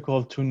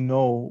difficult to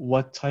know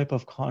what type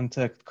of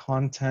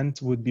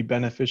content would be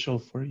beneficial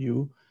for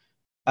you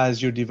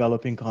as you're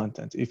developing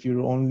content, if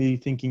you're only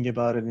thinking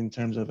about it in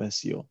terms of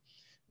SEO.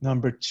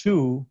 Number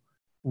two,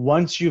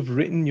 once you've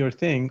written your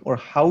thing, or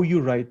how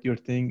you write your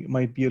thing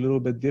might be a little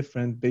bit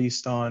different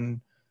based on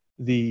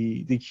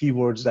the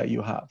keywords that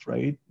you have,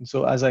 right?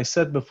 So as I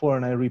said before,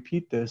 and I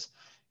repeat this,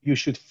 you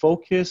should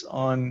focus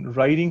on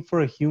writing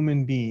for a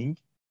human being,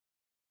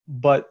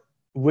 but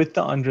with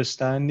the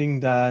understanding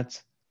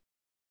that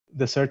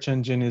the search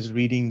engine is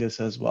reading this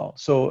as well.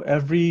 So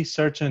every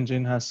search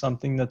engine has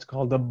something that's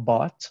called a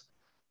bot.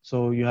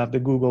 So you have the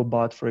Google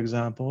bot, for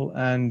example,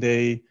 and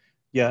they,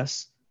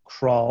 yes,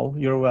 crawl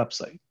your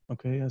website.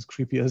 Okay, as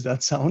creepy as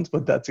that sounds,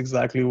 but that's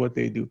exactly what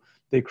they do.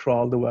 They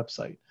crawl the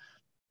website.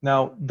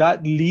 Now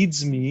that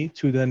leads me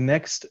to the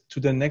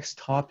next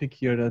topic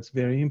here that's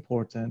very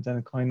important, and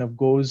it kind of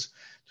goes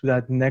to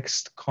that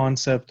next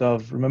concept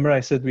of, remember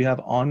I said we have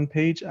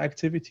on-page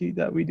activity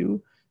that we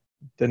do?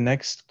 The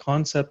next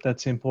concept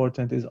that's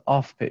important is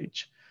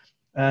off-page.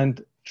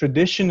 And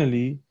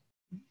traditionally,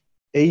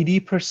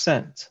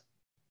 80%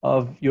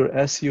 of your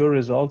SEO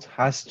results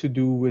has to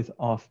do with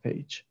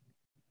off-page.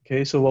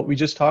 Okay, so what we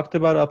just talked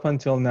about up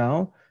until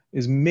now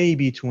is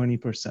maybe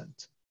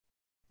 20%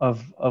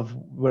 of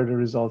where the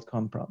results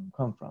come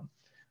from.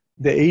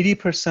 The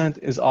 80%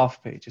 is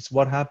off-page. It's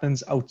what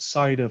happens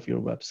outside of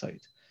your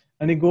website.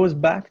 And it goes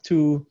back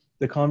to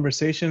the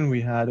conversation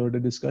we had, or the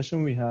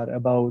discussion we had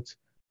about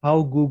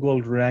how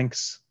Google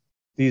ranks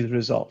these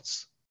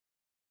results.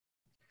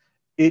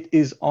 It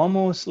is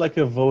almost like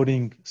a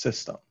voting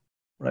system,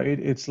 right?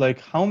 It's like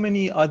how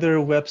many other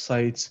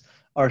websites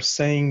are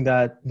saying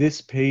that this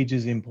page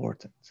is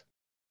important,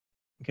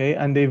 okay?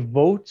 And they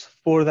vote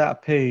for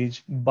that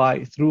page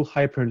through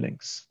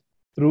hyperlinks,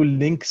 through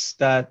links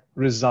that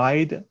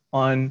reside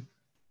on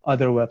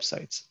other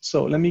websites.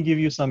 So let me give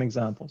you some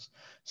examples.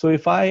 So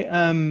if I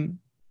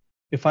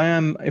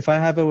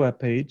have a web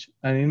page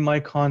and in my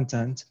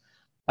content,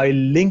 I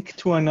link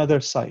to another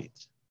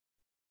site,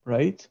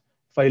 right?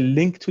 If I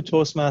link to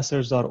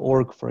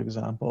Toastmasters.org, for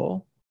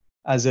example,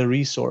 as a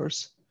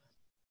resource,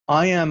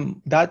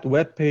 that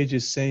web page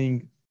is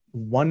saying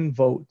one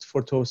vote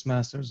for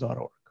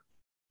Toastmasters.org.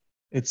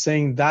 It's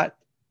saying that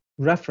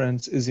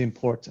reference is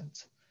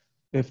important.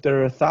 If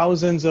there are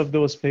thousands of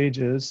those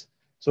pages,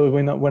 so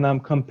when I'm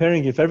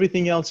comparing, if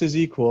everything else is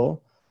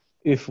equal,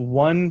 if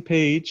one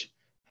page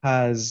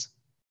has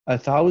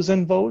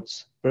 1,000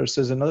 votes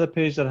versus another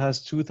page that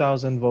has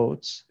 2,000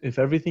 votes, if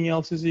everything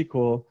else is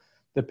equal,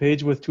 the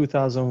page with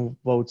 2,000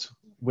 votes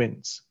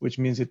wins, which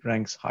means it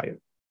ranks higher.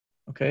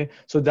 Okay,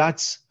 so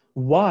that's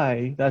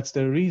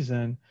the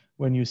reason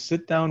when you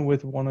sit down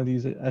with one of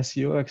these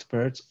SEO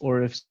experts,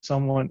 or if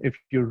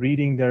you're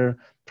reading their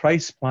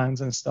price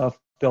plans and stuff,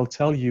 they'll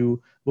tell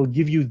you, we'll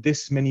give you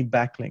this many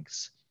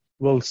backlinks.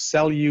 We'll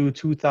sell you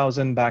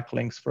 2,000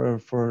 backlinks for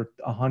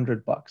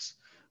 $100.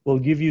 We'll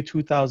give you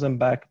 2,000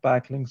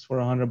 backlinks for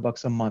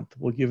 $100 a month.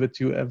 We'll give it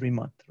to you every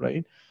month,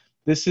 right?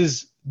 This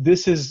is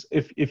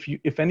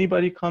if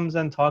anybody comes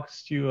and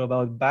talks to you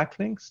about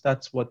backlinks,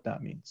 that's what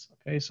that means.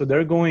 Okay, so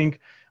they're going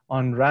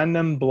on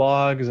random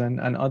blogs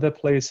and other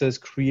places,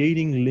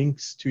 creating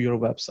links to your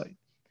website.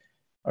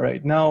 All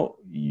right, now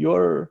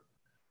your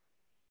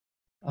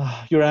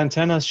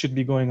antennas should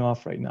be going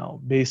off right now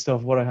based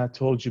off what I had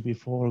told you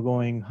before,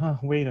 going,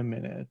 wait a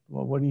minute,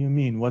 well, what do you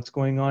mean? What's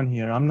going on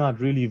here? I'm not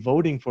really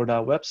voting for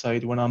that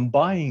website when I'm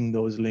buying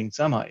those links,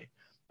 am I?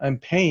 I'm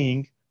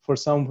paying for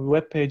some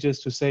web pages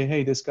to say,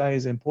 hey, this guy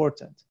is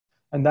important.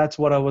 And that's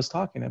what I was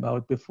talking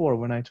about before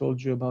when I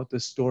told you about the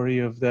story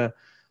of the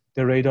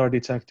radar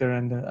detector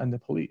and the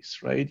police,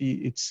 right?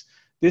 It's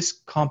this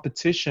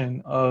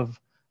competition of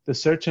the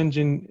search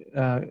engine,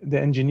 the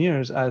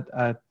engineers at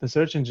the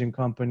search engine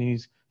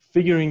companies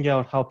figuring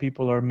out how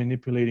people are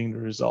manipulating the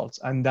results.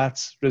 And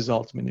that's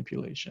results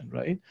manipulation,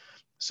 right?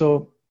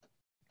 So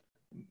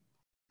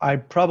I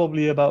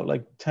probably about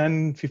like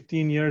 10,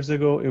 15 years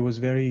ago, it was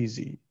very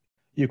easy.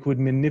 You could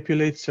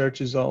manipulate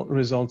search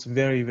results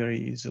very, very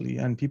easily.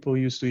 And people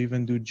used to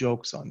even do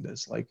jokes on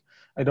this. Like,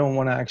 I don't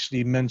want to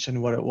actually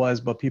mention what it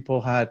was, but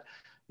people had,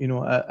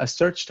 a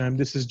search term.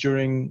 This is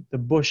during the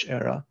Bush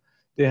era.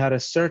 They had a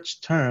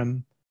search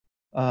term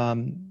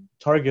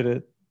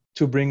targeted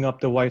to bring up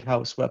the White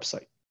House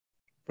website,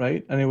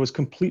 right? And it was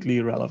completely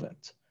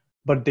irrelevant.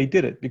 But they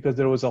did it because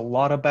there was a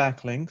lot of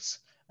backlinks,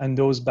 and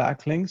those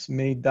backlinks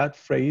made that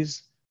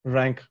phrase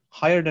rank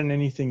higher than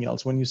anything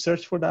else. When you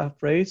search for that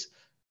phrase,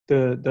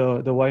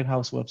 the White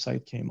House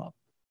website came up.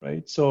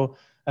 right? So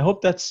I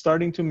hope that's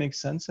starting to make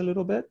sense a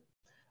little bit.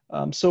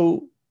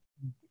 So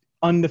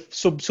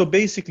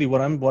basically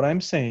what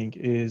I'm saying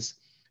is,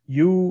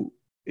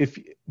 if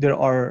there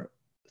are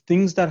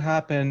things that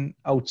happen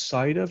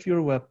outside of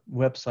your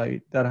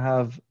website that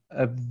have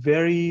a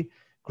very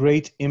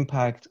great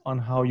impact on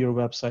how your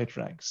website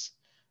ranks,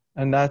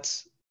 and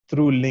that's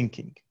through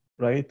linking,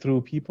 right?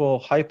 Through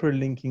people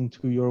hyperlinking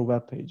to your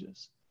web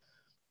pages.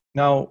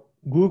 Now,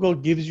 Google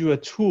gives you a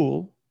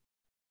tool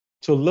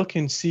to look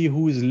and see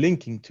who is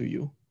linking to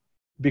you,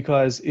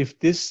 because if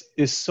this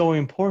is so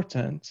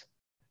important,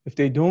 if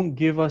they don't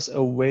give us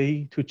a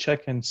way to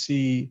check and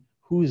see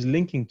who's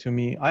linking to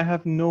me, I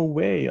have no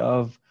way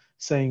of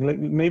saying, like,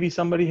 maybe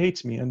somebody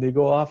hates me and they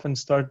go off and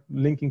start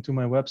linking to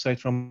my website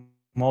from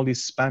all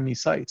these spammy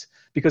sites,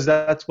 because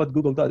that's what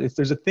Google does. If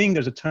there's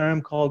a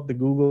term called the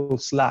Google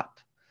slap.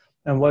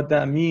 And what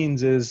that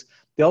means is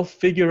they'll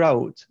figure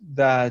out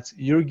that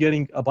you're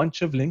getting a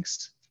bunch of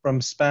links from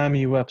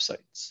spammy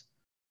websites,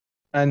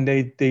 and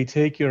they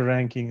take your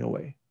ranking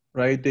away,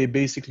 right? They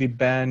basically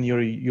ban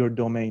your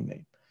domain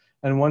name.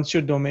 And once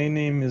your domain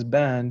name is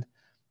banned,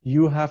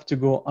 you have to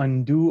go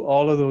undo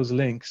all of those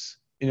links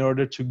in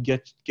order to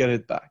get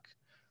it back.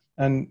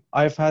 And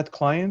I've had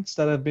clients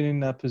that have been in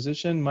that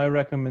position. My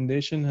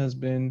recommendation has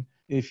been,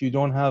 if you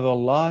don't have a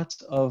lot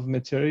of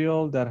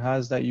material that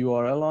has that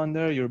URL on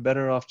there, you're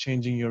better off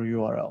changing your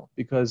URL,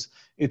 because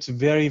it's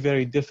very,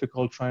 very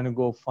difficult trying to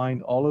go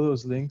find all of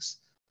those links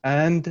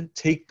and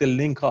take the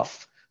link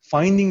off.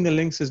 Finding the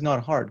links is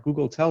not hard.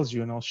 Google tells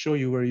you, and I'll show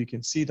you where you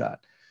can see that.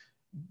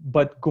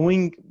 But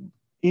going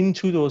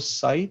into those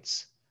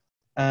sites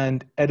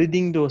and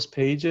editing those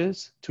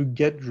pages to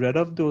get rid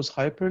of those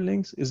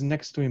hyperlinks is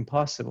next to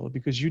impossible,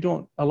 because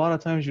a lot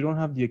of times you don't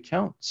have the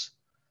accounts.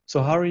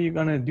 So how are you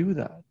going to do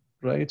that,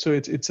 right? So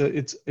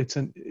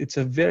it's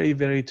a very,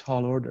 very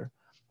tall order.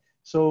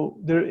 So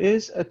there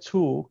is a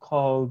tool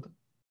called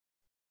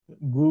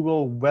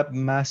Google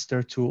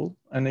Webmaster tool.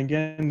 And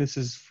again, this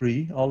is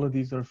free. All of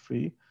these are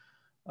free.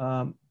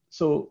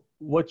 So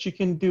what you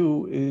can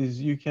do is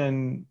you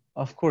can,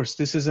 of course,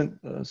 this isn't,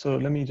 so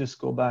let me just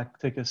go back,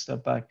 take a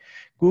step back.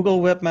 Google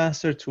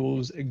Webmaster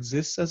Tools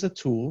exists as a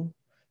tool.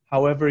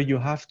 However, you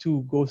have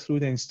to go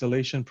through the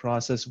installation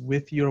process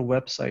with your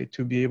website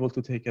to be able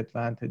to take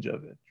advantage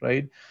of it,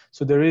 right?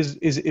 So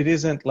it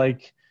isn't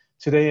like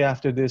today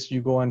after this,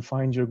 you go and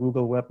find your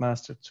Google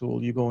Webmaster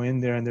tool, you go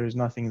in there and there's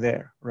nothing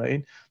there,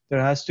 right?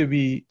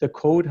 The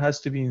code has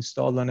to be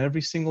installed on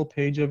every single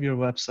page of your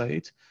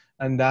website.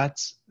 And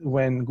that's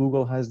when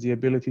Google has the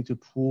ability to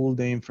pool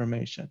the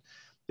information.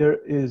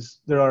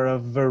 There are a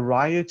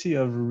variety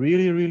of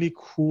really, really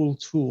cool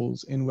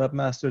tools in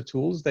Webmaster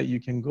Tools that you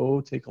can go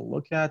take a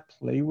look at,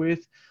 play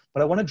with.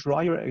 But I want to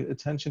draw your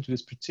attention to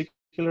this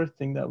particular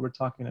thing that we're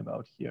talking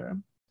about here.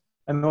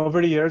 And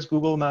over the years,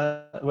 Google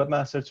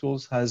Webmaster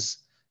Tools has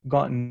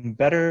gotten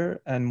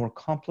better and more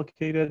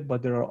complicated,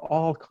 but there are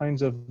all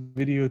kinds of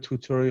video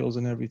tutorials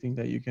and everything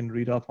that you can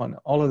read up on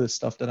all of this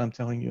stuff that I'm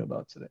telling you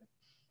about today.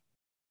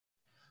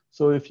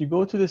 So if you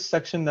go to this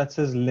section that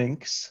says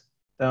links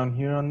down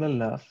here on the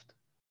left,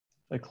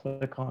 I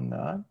click on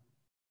that.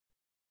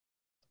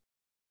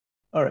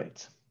 All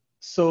right.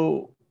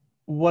 So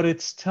what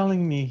it's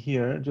telling me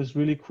here, just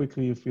really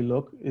quickly, if we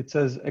look, it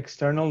says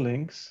external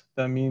links.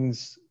 That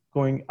means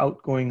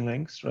outgoing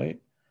links,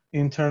 right?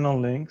 Internal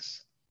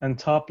links and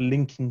top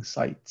linking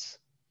sites.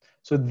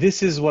 So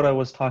this is what I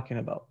was talking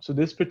about. So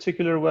this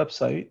particular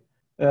website,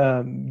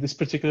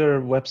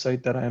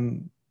 that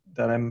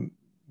I'm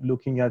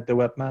looking at the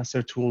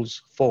Webmaster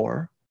Tools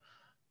for,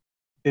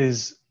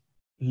 is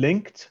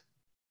linked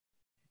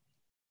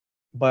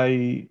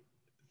by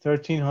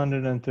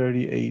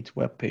 1,338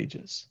 web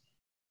pages.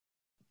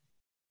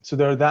 So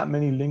there are that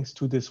many links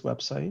to this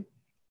website.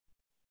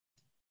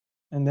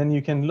 And then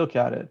you can look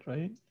at it,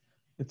 right?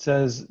 It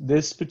says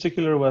this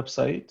particular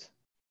website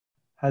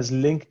has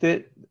linked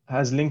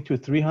to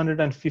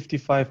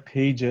 355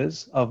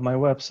 pages of my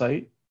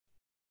website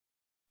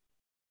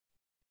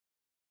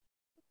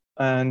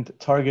and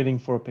targeting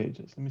 4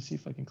 pages. Let me see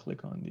if I can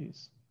click on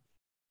these.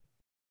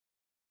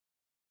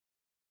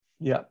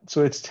 Yeah,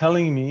 so it's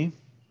telling me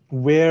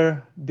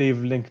where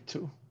they've linked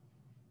to.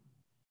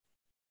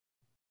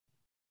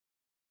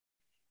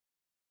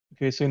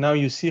 Okay, so now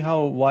you see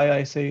why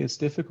I say it's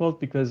difficult,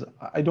 because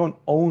I don't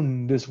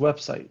own this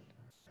website.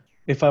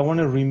 If I want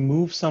to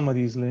remove some of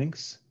these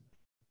links,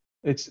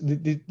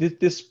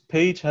 this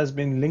page has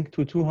been linked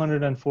to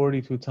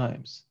 242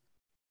 times.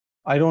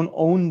 I don't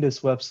own this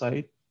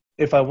website.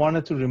 If I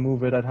wanted to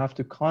remove it, I'd have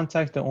to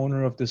contact the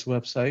owner of this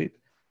website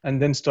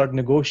and then start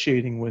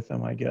negotiating with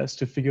them, I guess,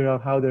 to figure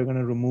out how they're going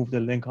to remove the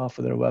link off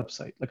of their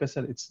website. Like I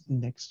said, it's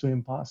next to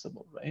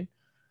impossible, right?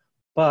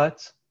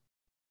 But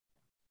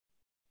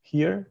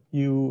here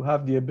you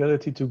have the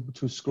ability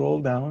to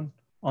scroll down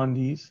on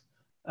these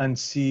and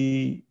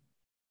see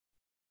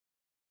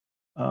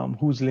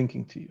who's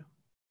linking to you,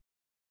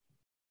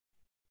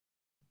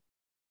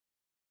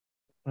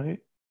 right?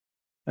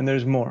 And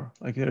there's more.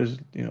 Like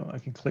I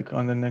can click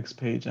on the next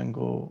page and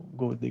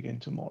go dig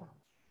into more.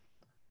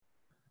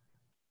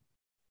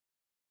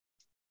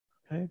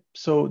 Okay,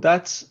 so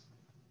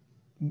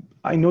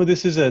I know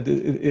this is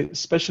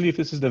especially if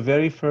this is the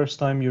very first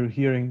time you're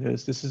hearing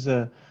this,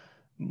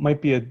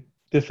 might be a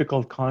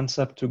difficult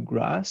concept to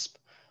grasp.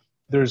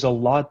 There's a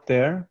lot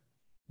there,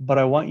 but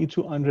I want you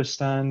to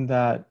understand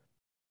that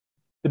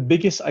the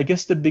biggest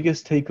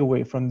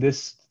takeaway from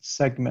this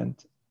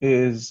segment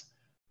is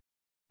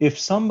if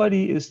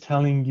somebody is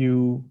telling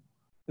you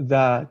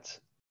that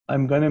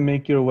I'm going to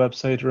make your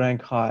website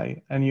rank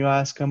high, and you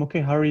ask them,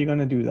 okay, how are you going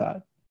to do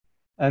that?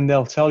 And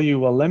they'll tell you,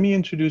 well, let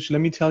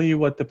me tell you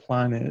what the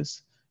plan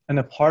is. And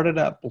a part of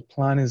that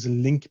plan is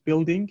link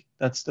building.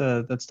 That's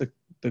the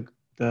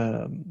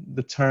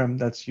term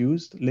that's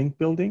used, link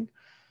building.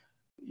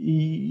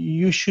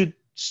 You should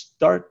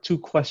start to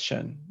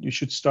question. You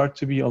should start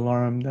to be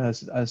alarmed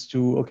as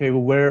to, okay,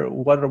 well,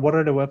 what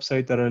are the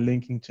websites that are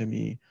linking to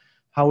me?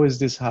 How is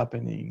this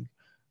happening?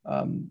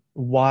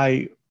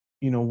 Why,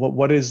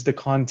 what is the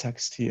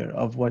context here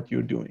of what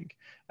you're doing?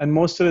 And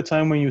most of the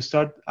time when you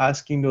start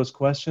asking those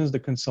questions, the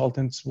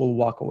consultants will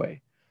walk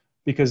away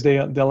because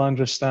they'll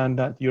understand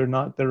that you're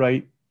not the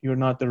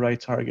right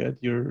target.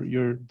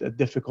 You're a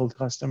difficult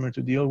customer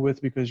to deal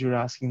with because you're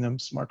asking them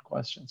smart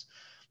questions.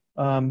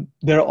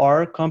 There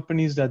are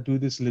companies that do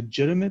this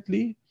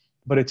legitimately,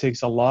 but it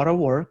takes a lot of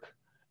work,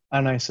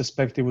 and I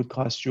suspect it would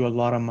cost you a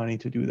lot of money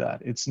to do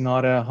that. It's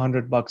not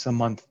 $100 a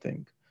month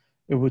thing.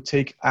 It would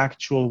take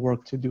actual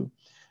work to do.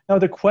 Now,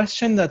 the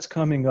question that's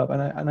coming up,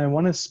 and I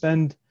want to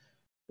spend,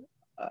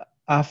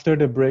 after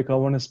the break, I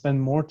want to spend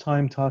more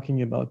time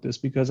talking about this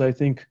because I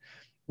think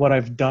what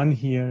I've done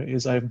here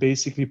is I've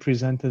basically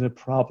presented a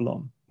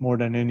problem more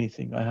than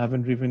anything. I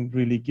haven't even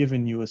really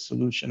given you a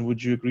solution.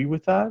 Would you agree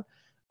with that?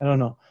 I don't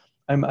know.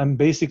 I'm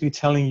basically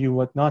telling you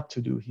what not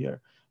to do here.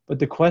 But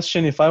the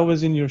question, if I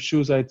was in your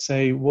shoes, I'd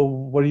say, well,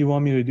 what do you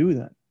want me to do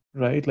then?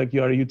 Right? Like,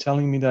 are you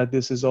telling me that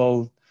this is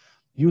all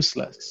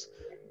useless?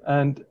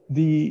 And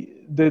the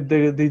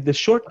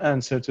short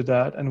answer to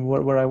that, and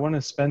where I want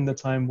to spend the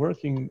time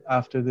working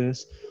after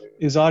this,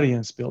 is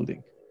audience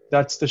building.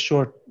 That's the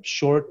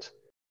short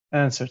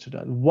answer to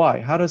that.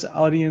 Why? How does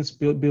audience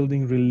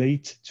building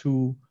relate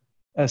to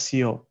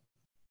SEO?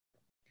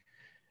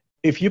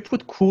 If you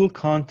put cool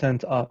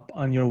content up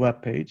on your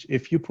webpage,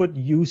 if you put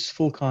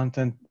useful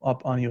content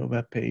up on your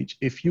webpage,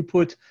 if you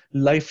put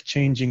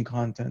life-changing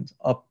content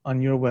up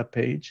on your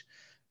webpage,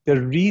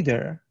 the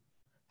reader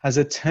has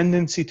a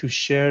tendency to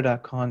share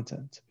that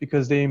content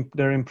because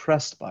they're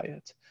impressed by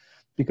it,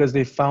 because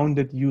they found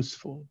it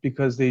useful,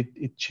 because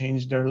it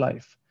changed their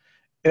life.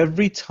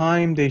 Every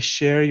time they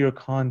share your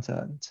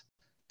content,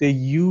 the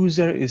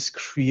user is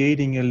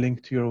creating a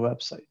link to your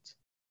website,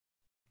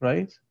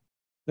 right?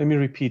 Let me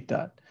repeat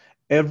that.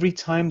 Every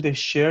time they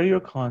share your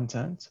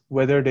content,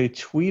 whether they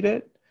tweet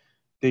it,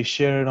 they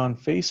share it on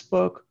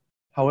Facebook,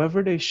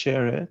 however they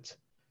share it,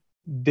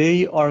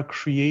 they are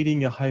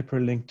creating a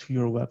hyperlink to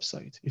your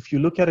website. If you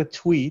look at a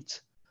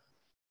tweet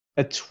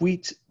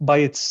by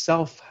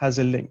itself has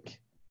a link,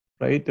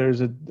 right?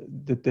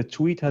 The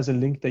tweet has a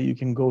link that you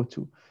can go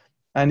to.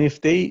 And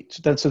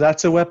so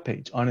that's a web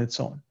page on its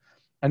own.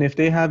 And if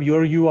they have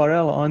your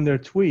URL on their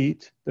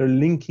tweet, they're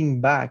linking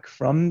back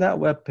from that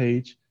web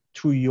page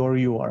to your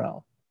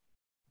URL.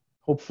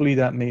 Hopefully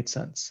that made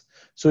sense.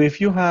 So if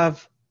you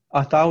have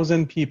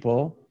 1,000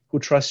 people who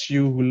trust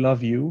you, who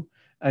love you,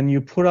 and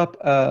you put up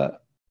a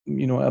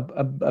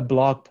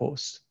blog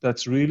post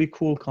that's really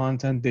cool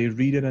content, they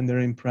read it and they're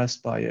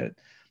impressed by it.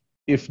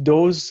 If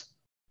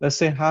let's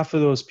say half of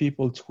those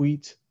people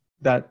tweet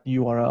that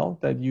URL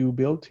that you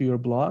built to your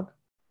blog,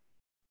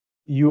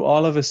 you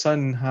all of a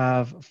sudden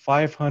have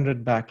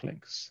 500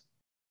 backlinks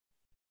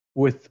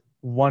with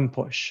one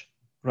push,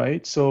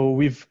 right? So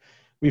we've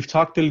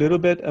talked a little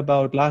bit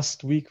about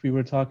last month we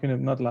were talking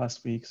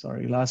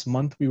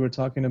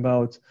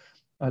about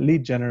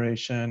lead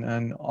generation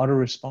and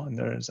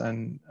autoresponders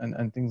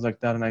and things like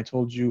that. And I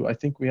told you, I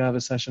think we have a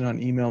session on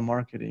email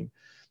marketing.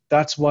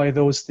 That's why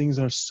those things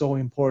are so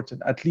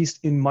important. At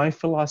least in my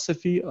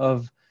philosophy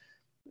of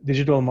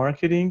digital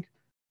marketing,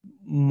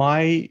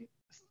 my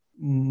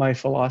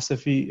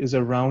philosophy is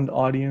around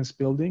audience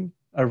building,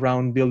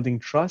 around building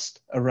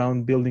trust,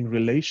 around building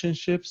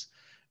relationships,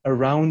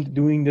 around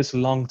doing this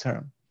long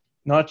term,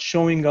 not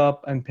showing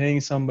up and paying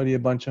somebody a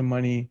bunch of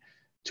money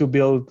to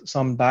build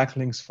some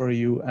backlinks for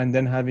you and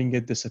then having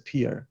it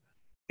disappear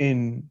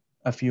in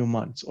a few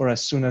months or as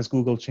soon as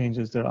Google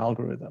changes their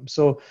algorithm.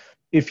 So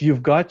if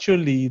you've got your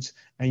leads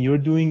and you're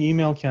doing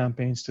email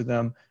campaigns to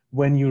them,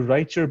 when you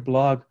write your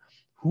blog,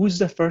 who's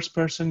the first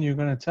person you're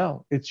going to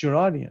tell? It's your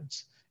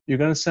audience. You're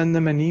going to send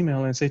them an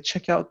email and say,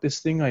 check out this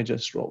thing I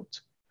just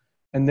wrote.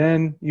 And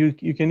then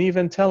you can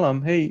even tell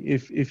them, hey,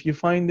 if you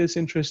find this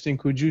interesting,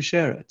 could you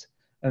share it?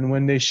 And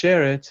when they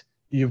share it,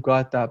 you've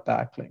got that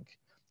backlink.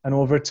 And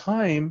over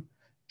time,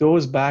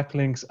 those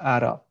backlinks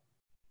add up.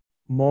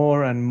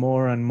 More and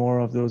more and more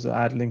of those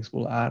ad links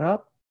will add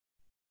up.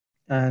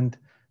 And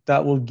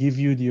that will give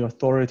you the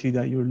authority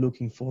that you're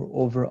looking for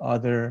over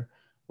other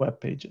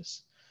web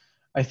pages.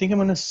 I think I'm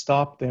going to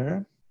stop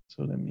there.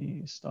 So let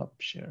me stop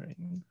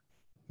sharing.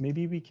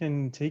 maybe we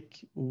can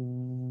take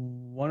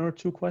one or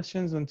two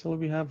questions until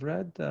we have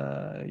read.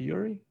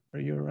 Yuri, are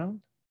you around?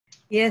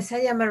 Yes, I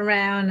am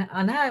around,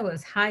 and I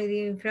was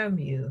hiding from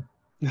you.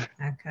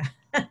 Okay.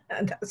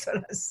 That's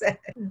what I said.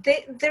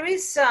 There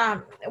is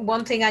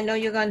one thing I know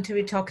you're going to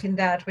be talking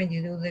that when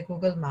you do the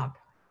Google map.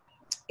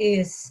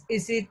 Is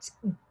it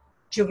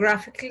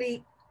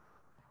geographically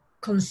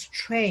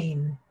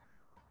constrained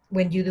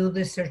when you do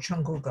the search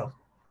on Google?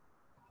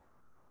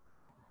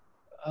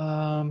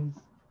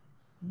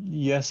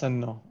 Yes and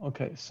no.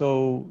 Okay,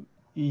 so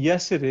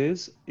yes, it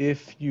is.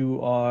 If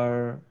you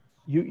are,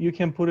 you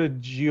can put a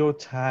geo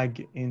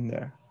tag in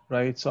there,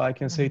 right? So I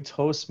can say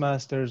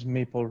Toastmasters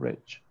Maple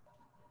Ridge,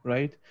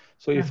 right?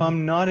 So if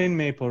I'm not in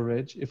Maple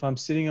Ridge, if I'm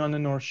sitting on the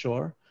North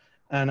Shore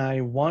and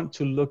I want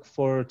to look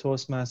for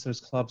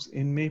Toastmasters clubs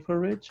in Maple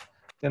Ridge,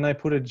 then I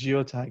put a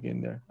geo tag in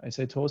there. I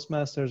say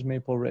Toastmasters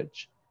Maple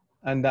Ridge,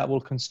 and that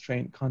will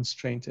constrain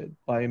it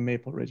by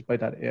Maple Ridge, by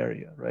that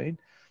area, right?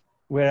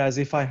 Whereas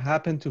if I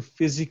happen to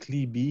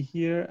physically be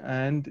here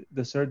and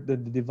the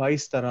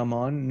device that I'm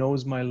on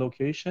knows my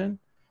location,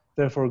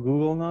 therefore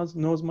Google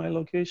knows my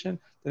location,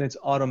 then it's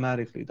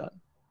automatically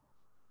done.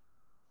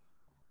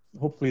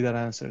 Hopefully that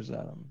answers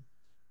that.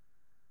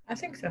 I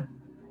think so.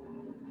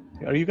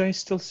 Are you guys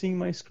still seeing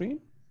my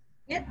screen?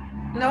 Yeah.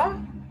 No,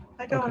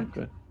 I don't. Okay,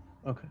 good.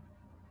 Okay.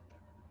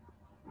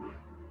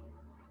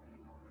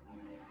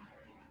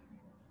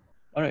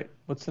 All right.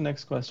 What's the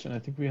next question? I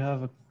think we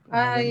have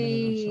another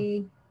minute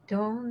or so.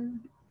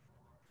 Don't.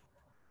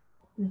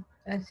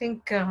 I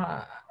think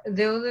the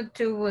other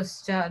two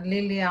was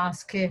Lily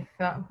asked if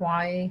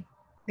why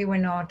they were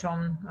not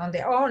on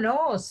the. Oh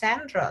no,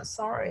 Sandra.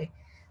 Sorry,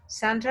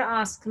 Sandra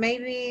asked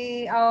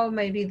maybe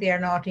they are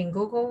not in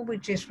Google,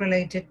 which is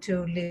related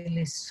to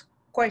Lily's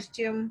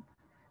question,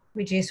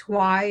 which is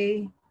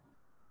why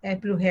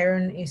Blue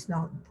Heron is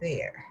not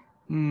there.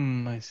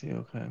 I see.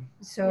 Okay.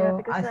 So yeah,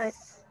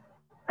 because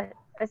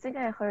I think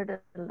I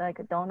heard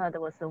like Donna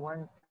was the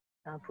one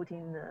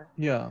putting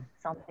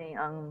something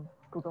on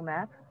Google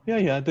Map.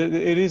 Yeah.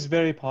 It is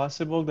very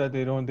possible that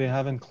they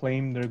haven't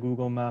claimed their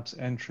Google Maps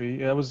entry.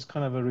 That was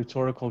kind of a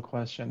rhetorical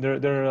question.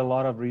 There are a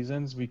lot of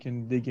reasons we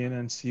can dig in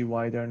and see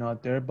why they're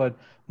not there, but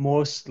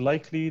most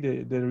likely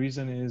the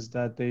reason is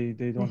that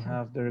they don't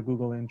have their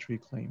Google entry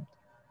claimed.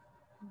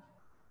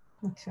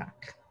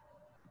 Exactly.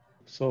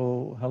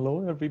 So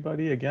hello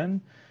everybody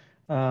again.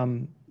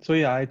 So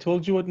yeah, I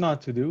told you what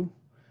not to do.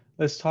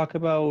 Let's talk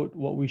about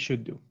what we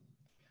should do.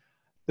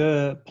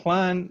 The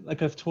plan,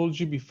 like I've told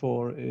you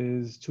before,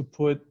 is to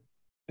put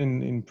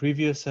in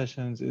previous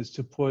sessions is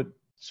to put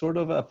sort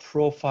of a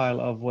profile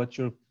of what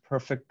your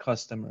perfect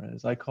customer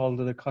is. I called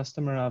it a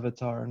customer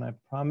avatar, and I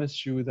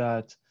promise you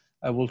that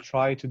I will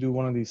try to do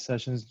one of these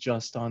sessions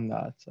just on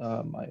that.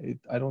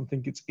 I don't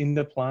think it's in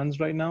the plans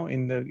right now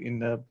in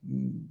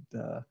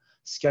the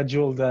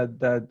schedule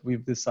that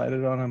we've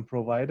decided on and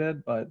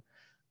provided, but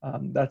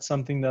that's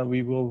something that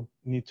we will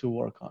need to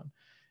work on.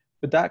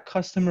 But that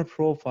customer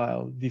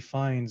profile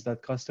defines,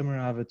 that customer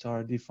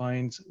avatar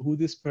defines who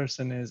this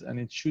person is, and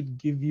it should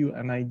give you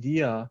an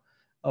idea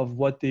of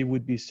what they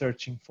would be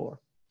searching for.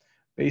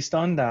 Based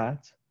on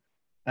that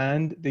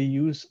and the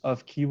use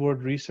of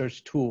keyword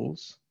research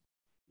tools,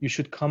 you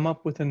should come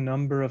up with a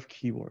number of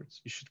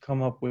keywords. You should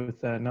come up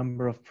with a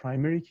number of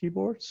primary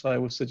keywords. So I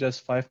would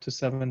suggest 5 to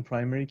 7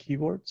 primary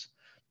keywords.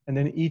 And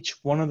then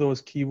each one of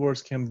those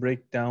keywords can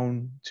break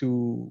down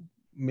to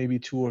maybe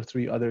 2 or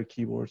 3 other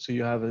keywords. So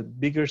you have a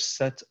bigger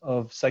set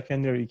of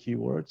secondary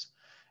keywords.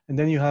 And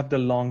then you have the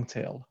long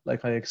tail,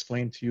 like I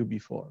explained to you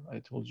before. I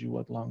told you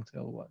what long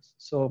tail was.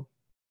 So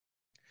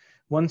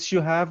once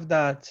you have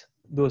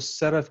those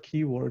set of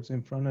keywords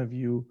in front of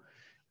you,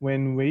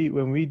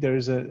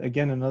 there's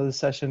again another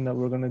session that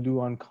we're going to do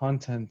on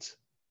content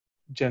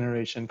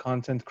generation,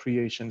 content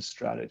creation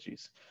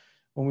strategies.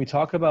 When we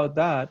talk about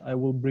that, I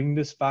will bring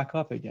this back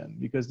up again,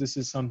 because this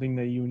is something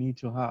that you need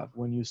to have.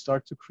 When you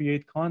start to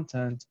create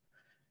content,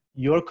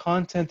 your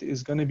content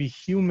is going to be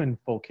human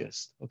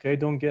focused. Okay,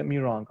 don't get me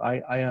wrong.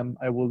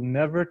 I will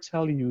never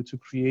tell you to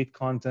create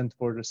content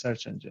for the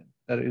search engine.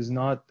 That is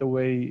not the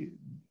way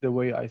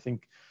I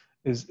think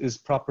is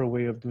proper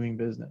way of doing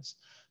business.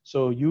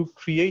 So you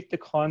create the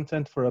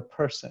content for a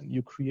person.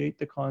 You create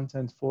the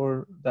content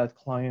for that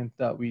client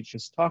that we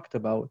just talked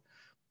about.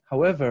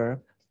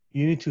 However,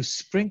 you need to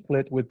sprinkle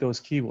it with those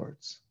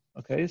keywords.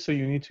 Okay, so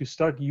you need to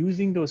start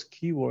using those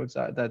keywords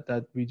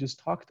that we just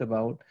talked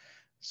about,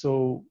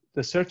 so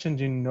the search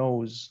engine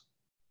knows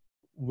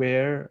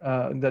where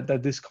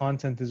that this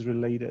content is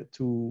related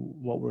to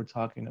what we're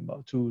talking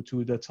about, to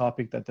the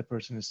topic that the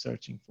person is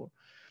searching for.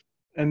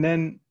 And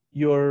then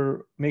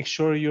make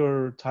sure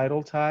your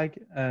title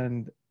tag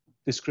and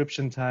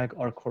description tag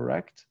are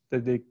correct,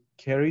 that they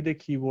carry the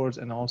keywords,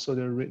 and also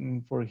they're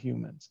written for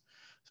humans.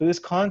 So this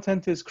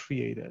content is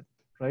created,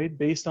 right?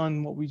 Based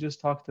on what we just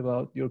talked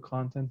about, your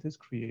content is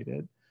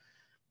created.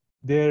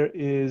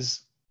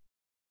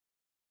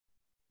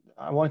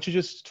 I want you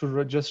just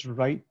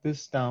write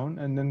this down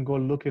and then go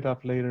look it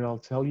up later. I'll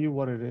tell you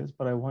what it is,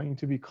 but I want you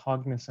to be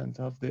cognizant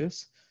of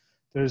this.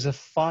 There's a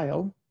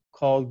file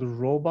called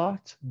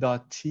robot.txt.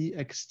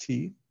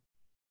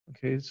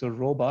 Okay, so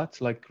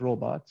robot, like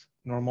robot,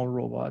 normal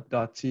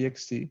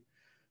robot.txt,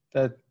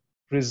 that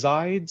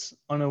resides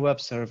on a web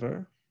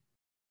server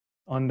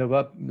on the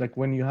web. Like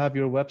when you have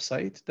your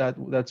website,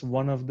 that's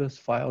one of the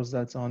files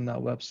that's on that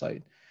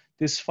website.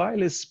 This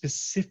file is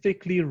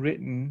specifically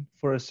written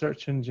for a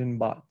search engine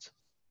bot.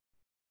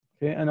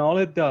 Okay, and all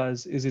it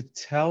does is it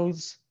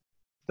tells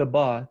the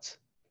bot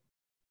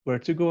where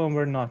to go and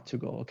where not to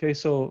go. Okay,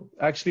 so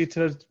actually it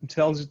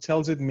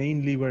tells it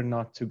mainly where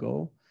not to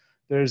go.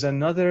 There's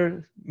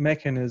another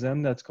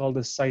mechanism that's called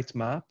a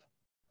sitemap,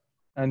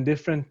 and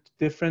different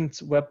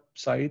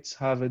websites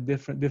have a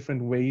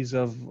different ways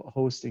of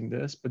hosting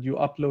this, but you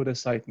upload a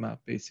sitemap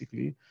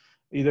basically.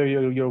 Either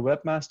your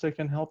webmaster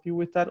can help you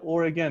with that,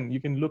 or again, you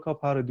can look up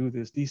how to do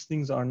this. These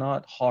things are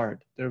not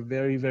hard. They're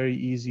very, very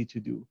easy to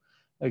do.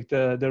 Like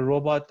the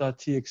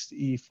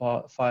robot.txt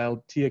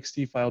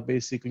file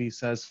basically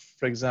says,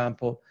 for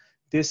example,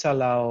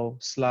 disallow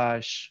 /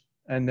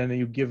 and then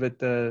you give it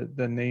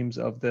the names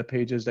of the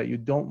pages that you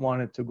don't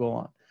want it to go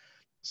on.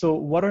 So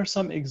what are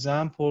some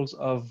examples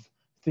of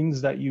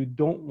things that you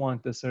don't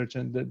want the search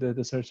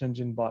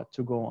engine bot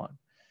to go on?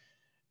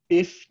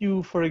 If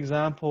you, for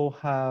example,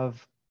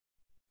 have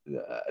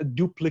a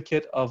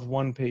duplicate of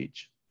one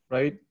page,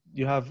 right?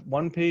 You have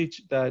one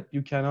page that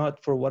you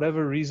cannot, for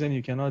whatever reason,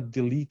 you cannot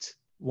delete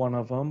one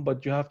of them,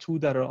 but you have two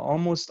that are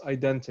almost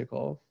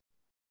identical,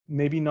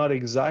 maybe not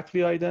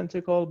exactly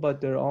identical,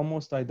 but they're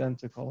almost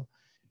identical.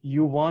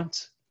 You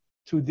want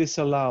to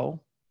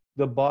disallow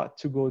the bot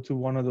to go to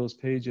one of those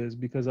pages,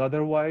 because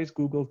otherwise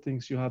Google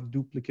thinks you have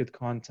duplicate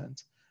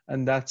content,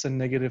 and that's a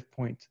negative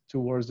point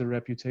towards the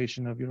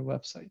reputation of your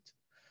website.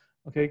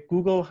 Okay,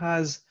 Google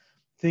has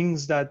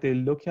things that they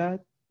look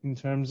at in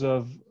terms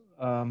of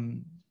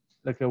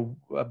like a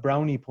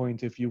brownie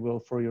point, if you will,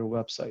 for your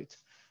website.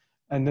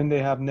 And then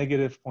they have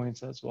negative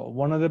points as well.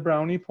 One of the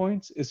brownie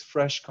points is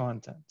fresh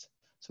content.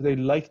 So they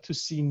like to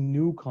see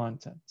new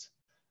content.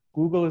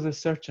 Google is a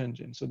search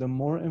engine. So the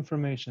more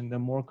information, the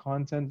more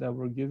content that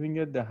we're giving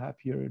it, the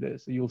happier it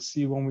is. So you'll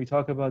see when we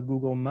talk about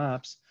Google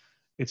Maps,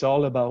 it's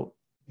all about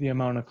the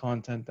amount of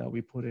content that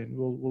we put in.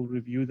 We'll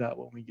review that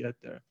when we get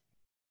there.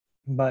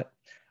 But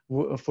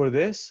for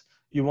this,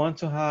 you want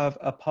to have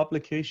a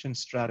publication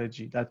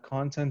strategy, that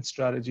content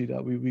strategy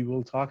that we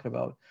will talk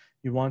about.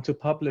 You want to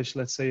publish,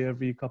 let's say,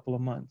 every couple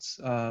of months,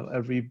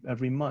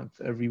 every month,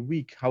 every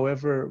week,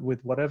 however,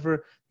 with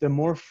whatever, the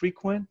more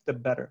frequent, the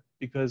better,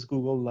 because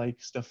Google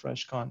likes the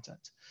fresh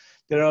content.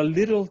 There are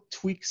little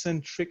tweaks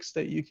and tricks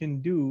that you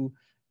can do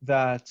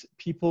that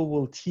people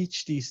will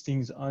teach these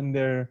things on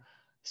their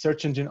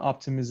search engine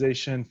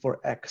optimization for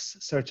X,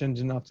 search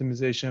engine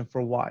optimization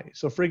for Y.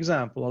 So for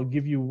example, I'll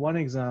give you one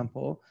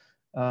example,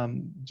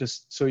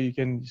 just so you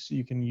can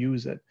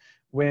use it.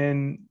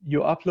 When you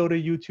upload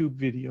a YouTube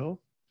video,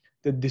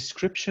 the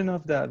description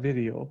of that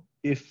video,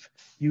 if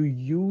you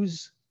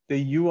use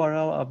the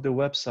URL of the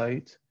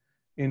website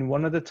in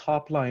one of the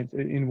top lines,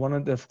 in one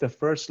of the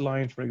first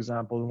line, for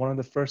example, in one of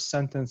the first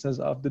sentences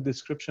of the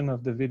description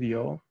of the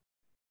video,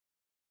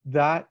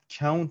 that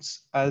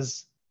counts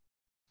as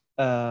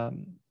a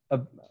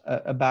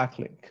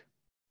backlink,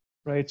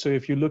 right? So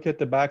if you look at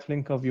the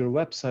backlink of your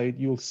website,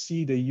 you'll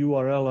see the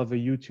URL of a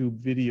YouTube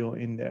video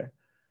in there.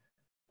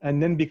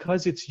 And then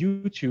because it's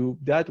YouTube,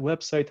 that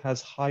website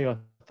has high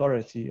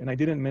authority. And I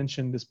didn't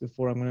mention this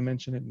before, I'm gonna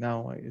mention it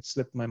now, it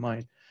slipped my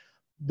mind.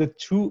 The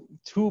two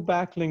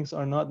backlinks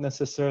are not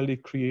necessarily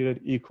created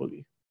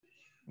equally,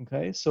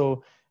 okay?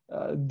 So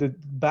the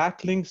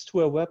backlinks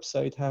to a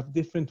website have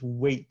different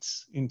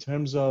weights in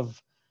terms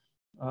of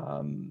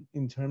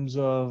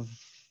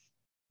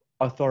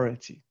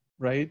authority,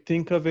 right?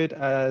 Think of it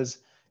as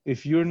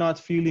if you're not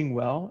feeling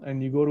well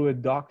and you go to a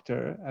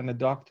doctor and the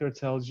doctor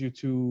tells you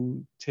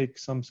to take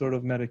some sort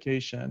of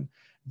medication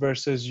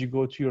versus you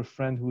go to your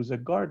friend who's a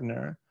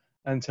gardener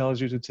and tells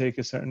you to take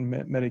a certain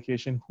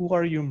medication, who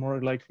are you more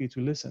likely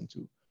to listen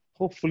to?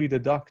 Hopefully the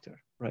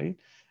doctor, right?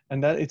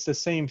 And that it's the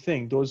same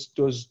thing. Those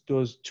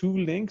two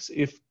links,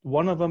 if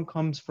one of them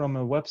comes from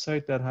a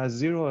website that has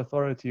zero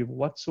authority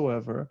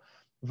whatsoever,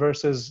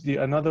 versus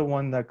another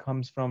one that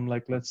comes from,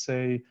 like, let's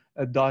say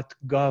a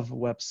 .gov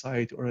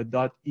website or a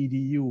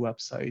 .edu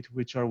website,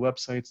 which are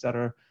websites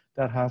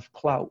that have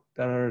clout,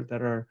 that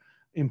are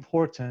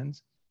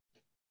important.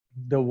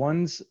 The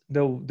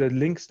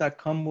links that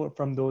come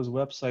from those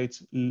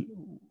websites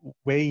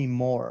weigh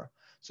more.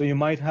 So you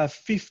might have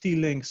 50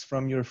 links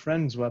from your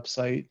friend's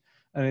website,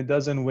 and it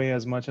doesn't weigh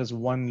as much as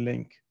one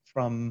link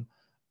from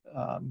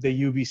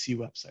the UBC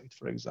website,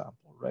 for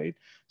example, right?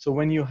 So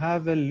when you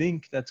have a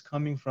link that's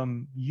coming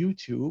from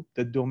YouTube,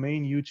 the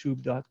domain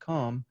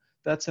youtube.com,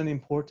 that's an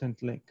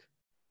important link.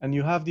 And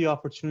you have the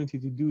opportunity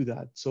to do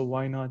that, so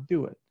why not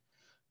do it?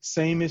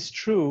 Same is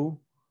true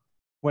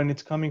when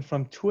it's coming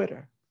from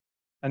Twitter.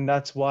 And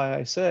that's why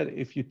I said,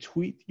 if you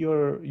tweet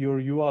your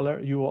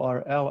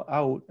URL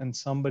out and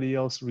somebody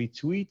else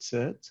retweets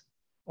it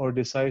or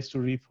decides to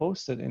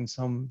repost it in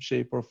some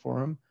shape or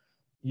form,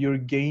 you're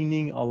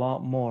gaining a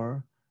lot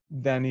more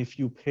than if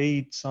you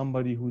paid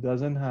somebody who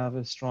doesn't have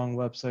a strong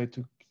website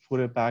to put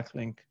a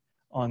backlink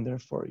on there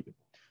for you.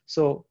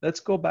 So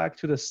let's go back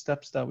to the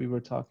steps that we were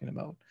talking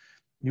about.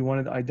 You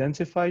want to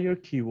identify your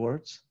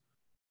keywords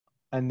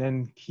and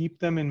then keep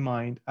them in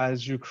mind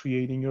as you're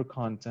creating your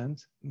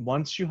content.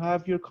 Once you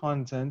have your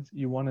content,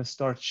 you want to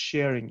start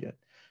sharing it.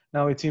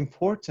 Now, it's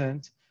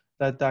important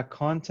that that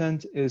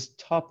content is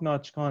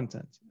top-notch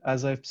content.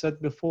 As I've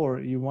said before,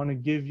 you want to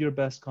give your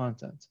best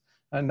content.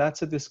 And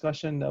that's a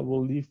discussion that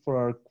we'll leave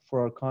for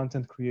our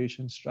content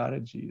creation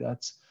strategy.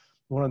 That's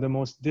one of the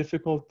most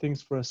difficult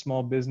things for a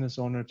small business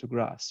owner to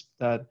grasp,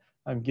 that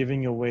I'm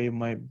giving away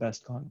my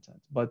best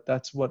content, but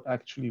that's what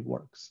actually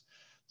works.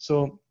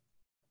 So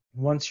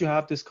once you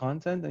have this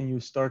content and you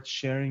start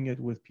sharing it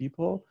with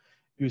people,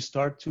 you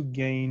start to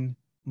gain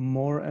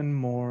more and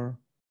more,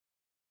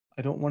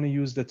 I don't want to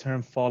use the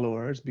term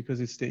followers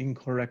because it's the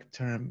incorrect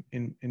term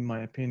in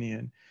my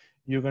opinion.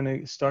 You're going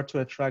to start to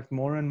attract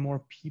more and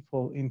more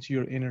people into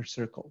your inner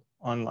circle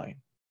online,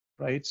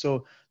 right?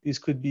 So these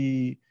could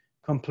be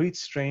complete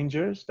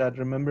strangers that,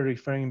 remember,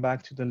 referring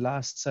back to the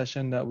last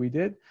session that we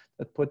did,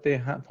 that put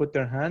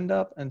their hand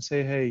up and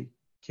say, hey,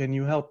 can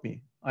you help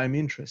me? I'm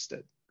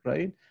interested,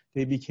 right?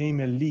 They became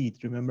a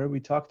lead. Remember, we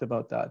talked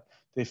about that.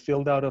 They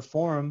filled out a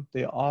form,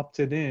 they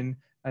opted in,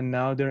 and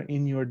now they're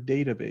in your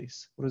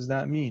database. What does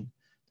that mean?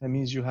 That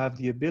means you have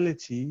the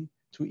ability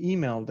to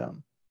email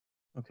them,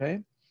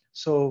 okay?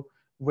 So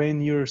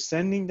when you're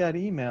sending that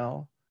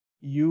email,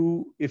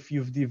 if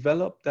you've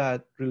developed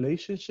that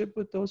relationship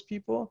with those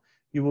people,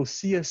 you will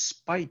see a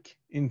spike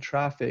in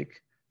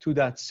traffic to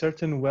that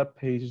certain web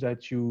page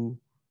that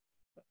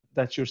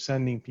you're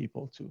sending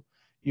people to.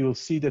 You will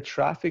see the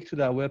traffic to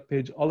that web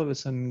page all of a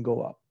sudden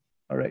go up.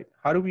 All right,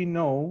 how do we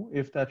know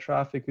if that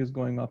traffic is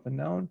going up and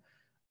down?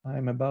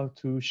 I'm about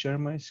to share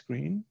my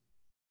screen.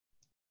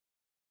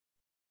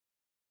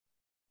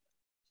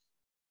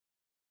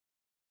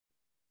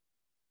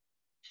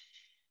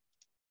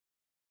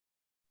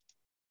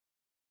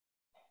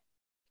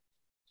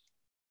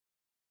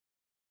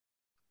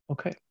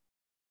 Okay.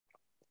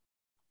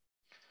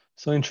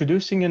 So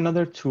introducing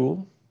another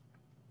tool.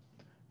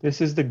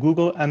 This is the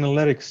Google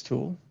Analytics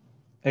tool.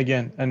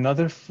 Again,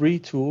 another free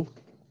tool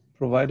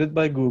provided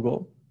by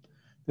Google.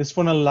 This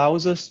one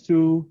allows us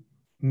to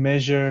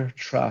measure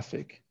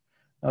traffic.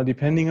 Now,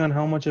 depending on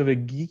how much of a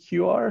geek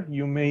you are,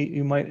 you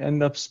might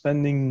end up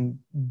spending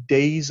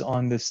days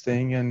on this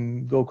thing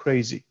and go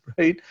crazy,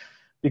 right?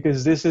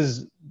 Because this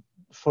is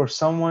for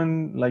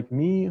someone like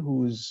me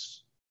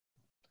who's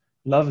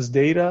loves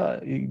data,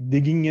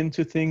 digging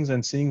into things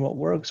and seeing what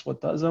works,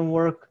 what doesn't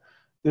work.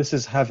 This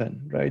is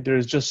heaven, right?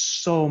 There's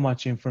just so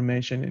much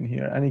information in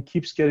here, and it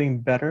keeps getting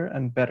better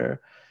and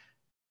better.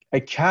 A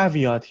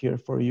caveat here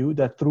for you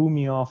that threw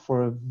me off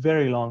for a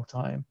very long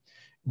time.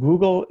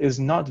 Google is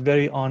not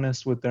very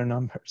honest with their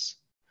numbers.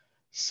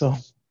 So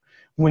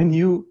when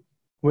you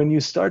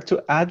start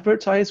to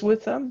advertise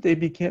with them, they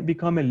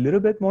become a little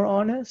bit more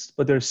honest,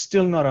 but they're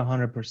still not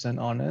 100%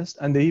 honest.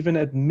 And they even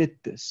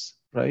admit this,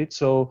 right?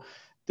 So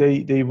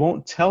they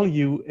won't tell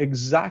you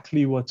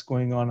exactly what's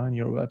going on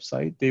your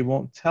website. They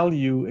won't tell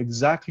you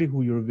exactly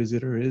who your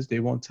visitor is.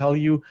 They won't tell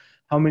you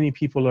how many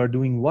people are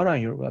doing what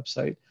on your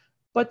website,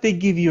 but they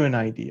give you an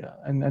idea.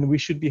 And we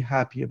should be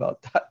happy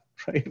about that,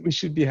 right? We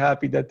should be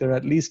happy that they're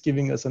at least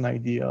giving us an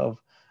idea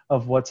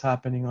of what's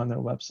happening on their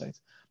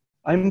websites.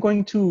 I'm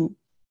going to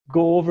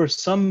go over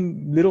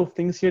some little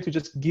things here to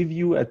just give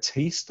you a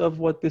taste of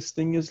what this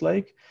thing is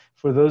like.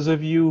 For those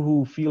of you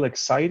who feel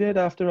excited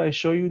after I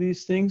show you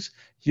these things,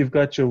 you've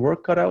got your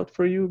work cut out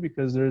for you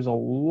because there's a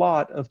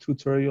lot of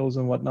tutorials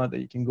and whatnot that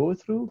you can go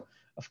through.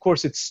 Of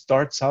course, it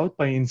starts out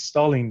by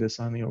installing this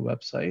on your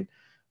website.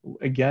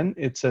 Again,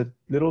 it's a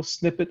little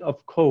snippet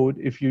of code.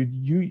 If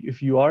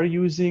you are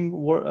using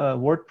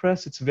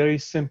WordPress, it's very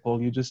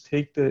simple. You just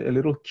take a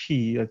little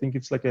key. I think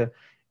it's like a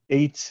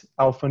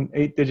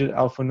 8-digit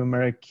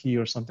alphanumeric key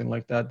or something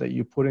like that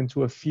you put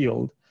into a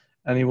field,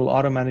 and it will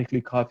automatically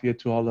copy it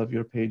to all of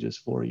your pages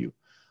for you.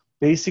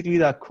 Basically,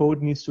 that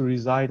code needs to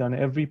reside on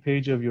every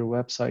page of your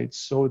website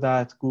so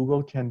that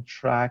Google can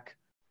track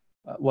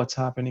what's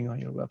happening on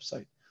your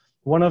website.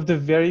 One of the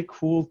very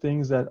cool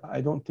things that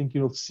I don't think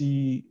you'll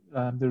see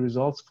the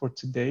results for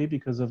today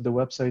because of the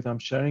website I'm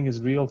sharing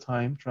is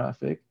real-time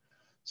traffic.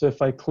 So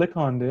if I click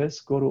on this,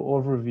 go to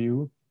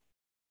overview,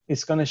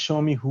 it's going to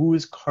show me who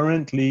is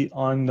currently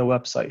on the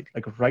website,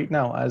 like right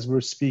now as we're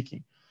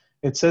speaking.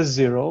 It says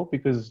 0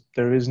 because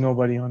there is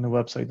nobody on the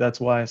website. That's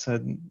why I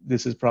said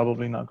this is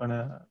probably not going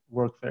to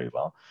work very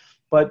well.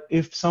 But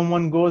if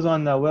someone goes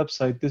on that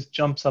website, this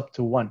jumps up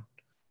to 1,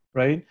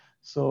 right?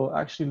 So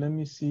actually, let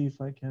me see if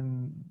I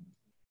can,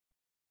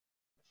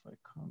 if I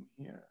come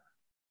here,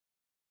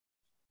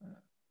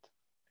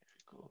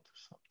 go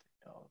to something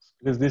else,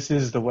 because this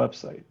is the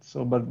website.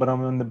 So, but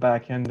I'm on the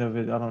back end of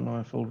it. I don't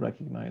know if it'll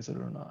recognize it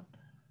or not.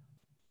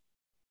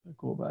 I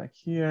go back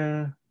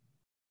here,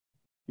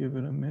 give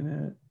it a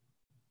minute.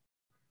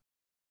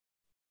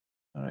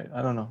 All right,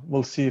 I don't know.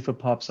 We'll see if it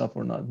pops up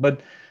or not.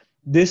 But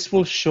this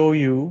will show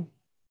you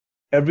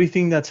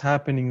everything that's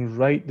happening,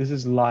 right? This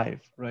is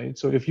live, right?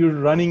 So if you're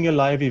running a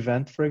live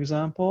event, for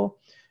example,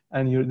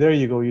 and there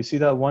you go, you see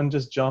that one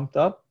just jumped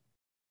up,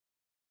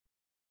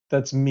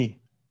 that's me.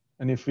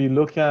 And if we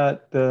look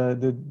at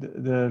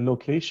the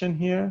location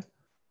here,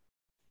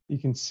 you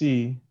can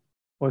see,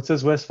 well, it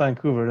says West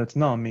Vancouver. That's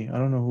not me. I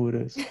don't know who it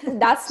is.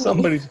 That's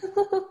somebody. me.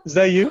 Is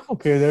that you?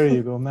 Okay, there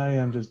you go.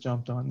 Mariam just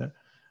jumped on there.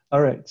 All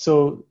right,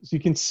 so you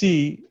can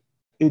see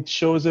it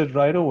shows it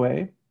right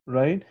away,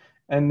 right?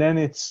 And then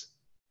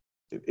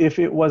if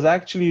it was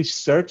actually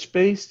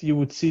search-based, you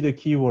would see the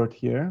keyword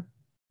here.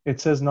 It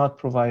says not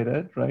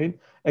provided, right?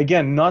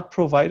 Again, not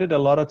provided a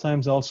lot of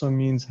times also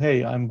means,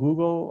 hey, I'm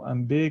Google,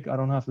 I'm big, I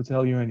don't have to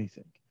tell you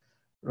anything,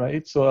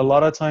 right? So a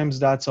lot of times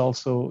that's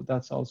also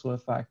a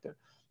factor.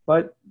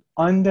 But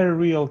under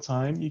real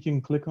time, you can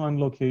click on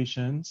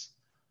locations,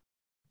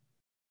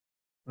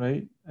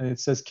 right? And it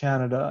says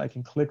Canada. I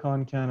can click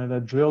on Canada,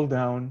 drill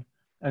down,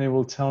 and it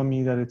will tell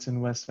me that it's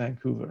in West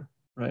Vancouver,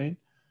 right?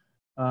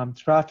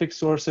 Traffic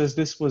sources,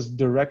 this was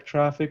direct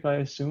traffic, I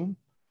assume.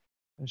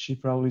 And she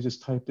probably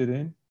just typed it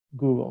in.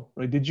 Google,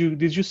 right? Did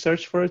you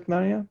search for it,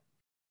 Maria?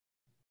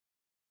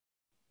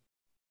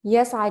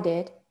 Yes, I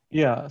did.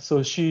 Yeah,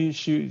 so she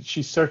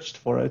searched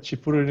for it. She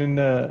put it in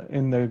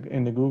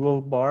the Google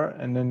bar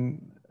and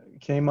then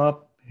came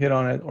up, hit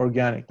on it,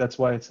 organic. That's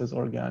why it says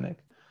organic.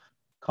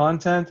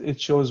 Content, it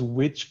shows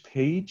which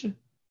page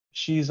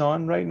she's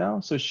on right now.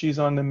 So she's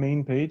on the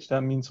main page.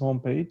 That means home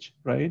page,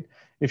 right?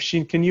 If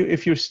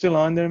you're still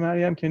on there,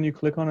 Mariam, can you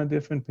click on a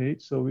different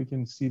page so we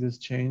can see this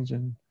change,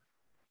 and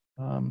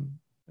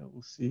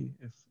we'll see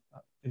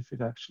if it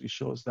actually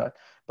shows that.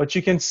 But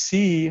you can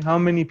see how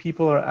many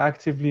people are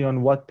actively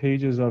on what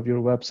pages of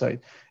your website.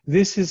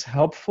 This is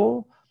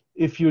helpful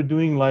if you're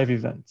doing live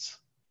events,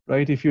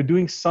 right? If you're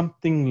doing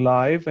something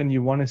live and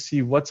you want to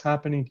see what's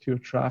happening to your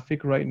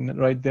traffic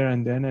right there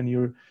and then, and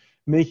you're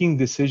making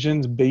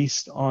decisions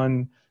based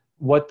on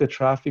what the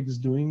traffic is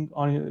doing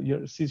on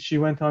your, see, she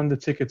went on the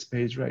tickets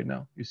page right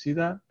now. You see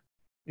that?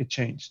 It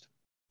changed.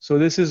 So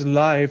this is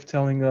live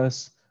telling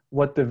us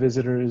what the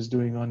visitor is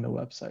doing on the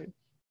website.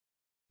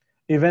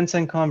 Events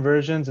and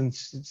conversions, and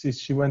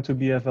she went to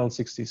BFL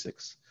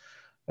 66.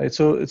 Right,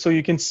 so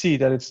you can see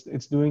that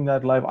it's doing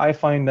that live. I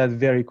find that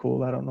very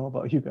cool. I don't know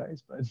about you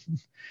guys, but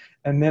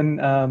and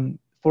then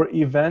for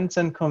events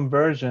and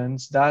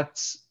conversions,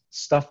 that's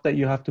stuff that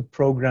you have to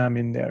program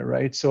in there,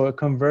 right? So a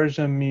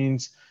conversion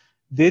means,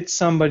 did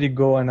somebody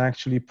go and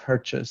actually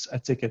purchase a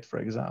ticket, for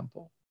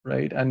example,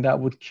 right? And that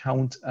would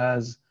count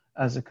as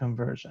a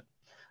conversion.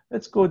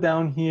 Let's go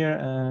down here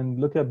and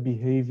look at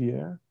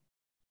behavior.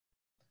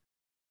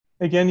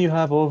 Again, you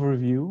have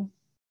overview.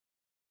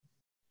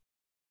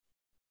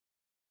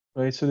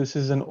 Right, so this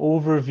is an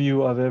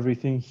overview of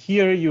everything.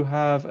 Here you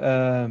have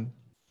a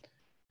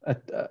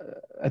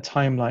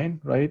timeline,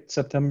 right?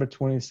 September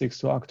 26th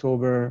to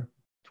October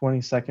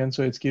 22nd.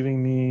 So it's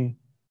giving me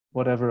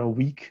whatever, a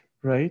week,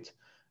 right?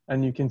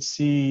 And you can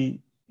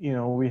see, you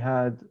know, we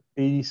had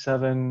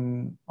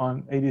 87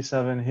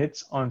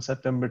 hits on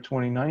September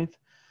 29th.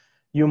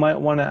 You might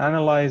want to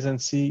analyze and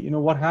see, you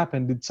know, what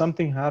happened. Did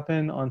something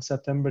happen on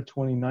September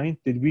 29th?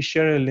 Did we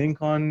share a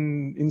link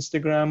on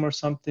Instagram or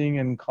something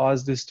and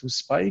cause this to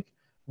spike?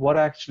 What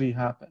actually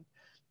happened?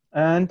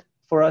 And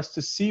for us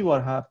to see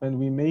what happened,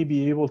 we may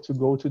be able to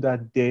go to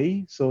that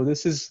day. So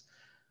this is,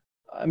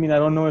 I mean, I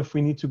don't know if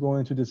we need to go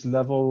into this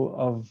level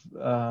of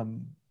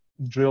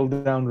drill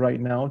down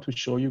right now to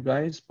show you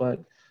guys, but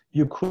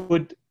you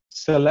could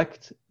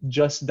select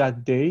just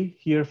that day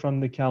here from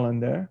the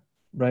calendar,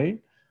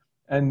 right?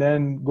 And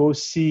then go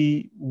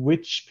see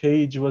which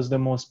page was the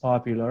most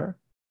popular.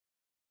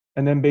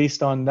 And then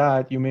based on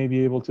that, you may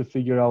be able to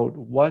figure out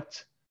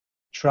what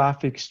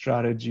traffic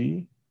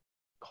strategy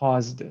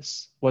caused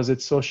this. Was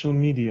it social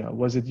media?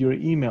 Was it your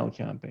email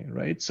campaign,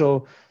 right?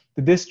 So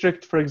the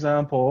district, for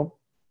example,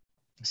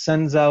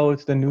 sends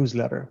out the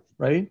newsletter,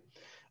 right?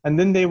 And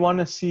then they want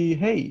to see,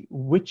 hey,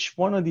 which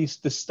one of the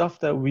stuff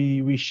that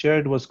we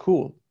shared was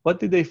cool? What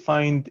did they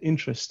find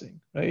interesting,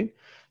 right?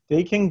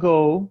 They can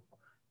go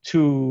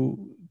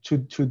to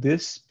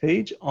this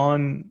page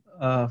on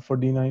for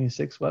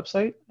D96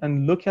 website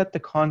and look at the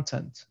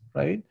content,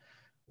 right?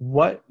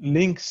 What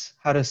links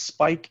had a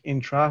spike in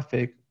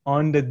traffic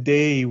on the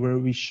day where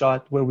we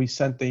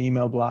sent the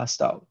email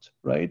blast out,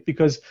 right?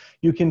 Because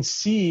you can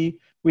see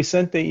we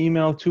sent the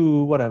email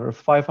to whatever,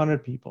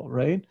 500 people,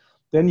 right?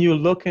 Then you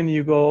look and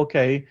you go,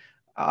 okay,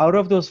 out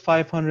of those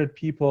 500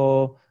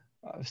 people,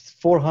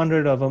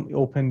 400 of them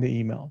opened the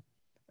email.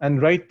 And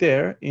right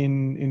there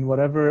in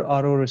whatever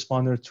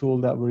autoresponder tool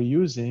that we're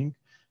using,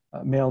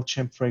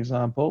 MailChimp, for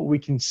example, we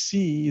can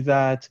see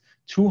that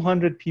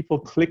 200 people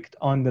clicked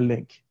on the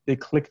link. They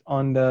clicked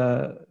on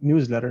the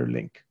newsletter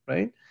link,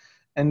 right?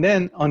 And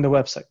then on the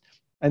website.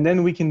 And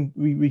then we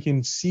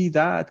can see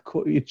that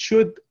it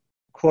should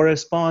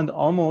correspond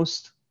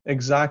almost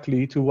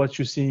exactly to what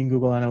you see in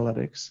Google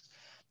Analytics.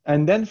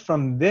 And then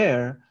from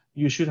there,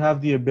 you should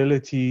have the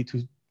ability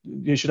to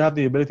you should have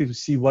the ability to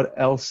see what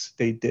else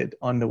they did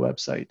on the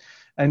website.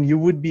 And you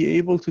would be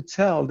able to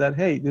tell that,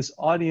 hey, this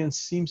audience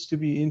seems to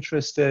be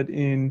interested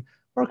in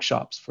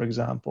workshops, for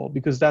example,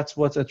 because that's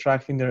what's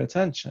attracting their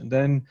attention.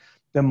 Then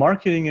the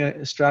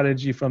marketing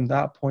strategy from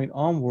that point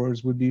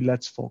onwards would be,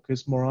 let's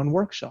focus more on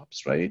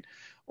workshops, right?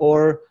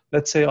 Or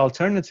let's say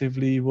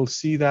alternatively, we'll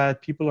see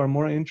that people are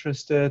more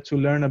interested to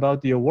learn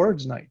about the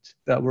awards night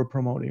that we're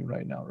promoting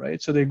right now,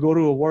 right? So they go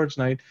to awards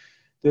night.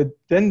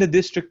 Then the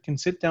district can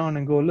sit down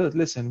and go, look,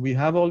 listen, we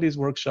have all these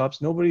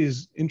workshops.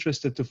 Nobody's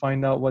interested to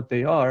find out what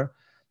they are.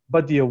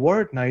 But the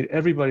award night,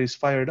 everybody's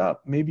fired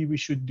up. Maybe we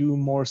should do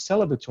more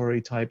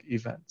celebratory type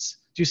events.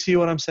 Do you see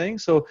what I'm saying?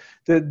 So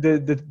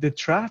the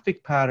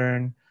traffic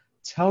pattern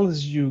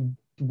tells you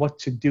what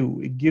to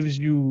do. It gives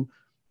you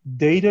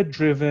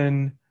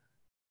data-driven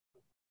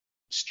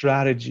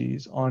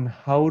strategies on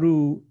how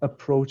to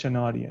approach an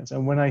audience.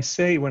 And when I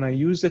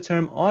use the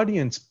term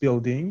audience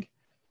building,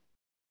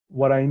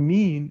 what I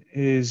mean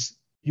is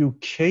you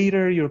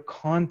cater your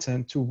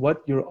content to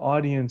what your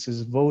audience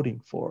is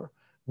voting for,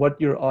 what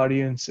your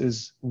audience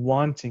is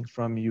wanting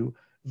from you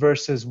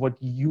versus what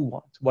you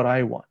want, what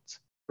I want,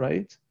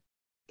 right?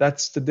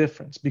 That's the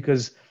difference,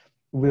 because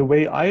the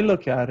way I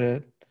look at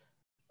it,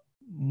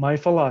 my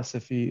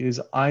philosophy is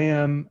I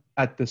am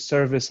at the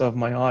service of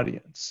my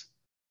audience,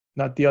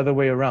 not the other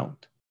way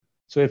around.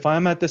 So if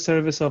I'm at the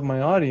service of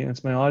my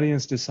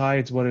audience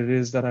decides what it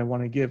is that I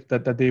want to give,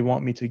 that they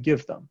want me to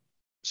give them.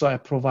 So I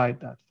provide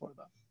that for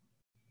them.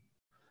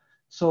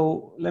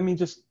 So let me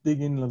just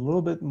dig in a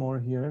little bit more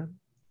here.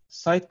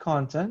 Site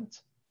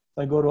content.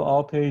 If I go to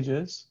all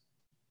pages,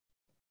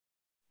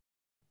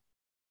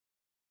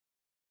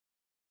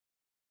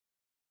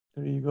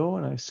 there you go,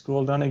 and I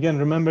scroll down. Again,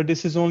 remember,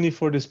 this is only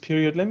for this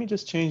period. Let me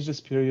just change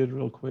this period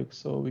real quick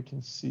so we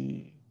can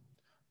see.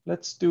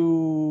 Let's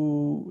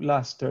do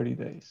last 30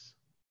 days.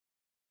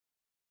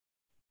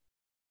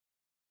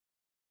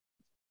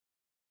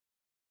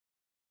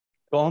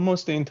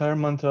 Almost the entire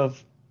month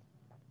of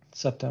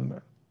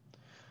September.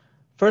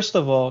 First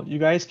of all, you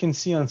guys can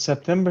see on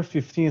September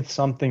 15th,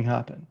 something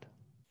happened.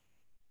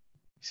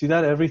 See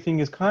that everything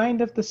is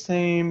kind of the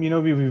same. You know,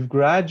 we've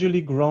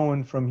gradually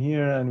grown from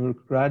here, and we're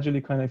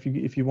gradually kind of,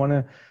 if you want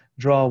to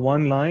draw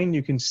one line,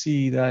 you can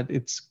see that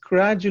it's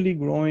gradually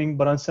growing.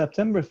 But on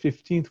September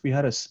 15th, we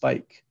had a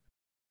spike,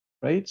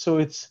 right? So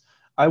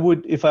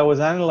if I was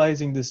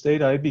analyzing this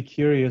data, I'd be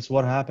curious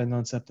what happened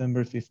on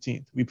September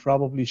 15th. We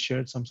probably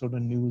shared some sort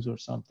of news or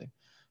something.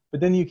 But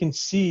then you can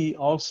see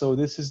also,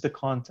 this is the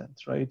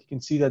content, right? You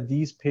can see that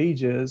these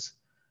pages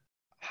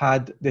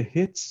had the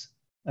hits,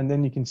 and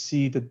then you can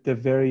see that the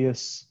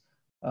various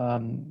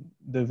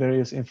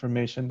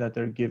information that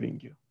they're giving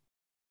you.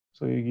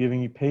 So you're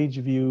giving you page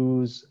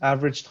views,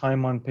 average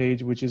time on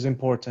page, which is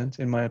important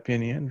in my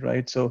opinion,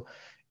 right? So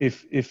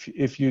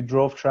if you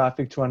drove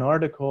traffic to an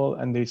article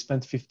and they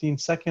spent 15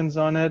 seconds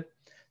on it,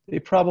 they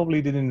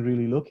probably didn't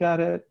really look at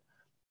it.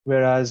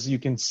 Whereas you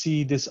can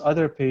see this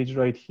other page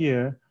right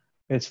here,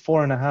 it's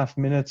 4.5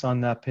 minutes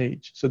on that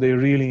page. So they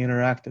really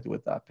interacted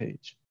with that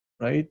page,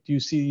 right? You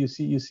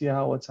see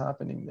how what's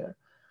happening there.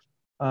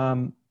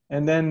 And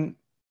then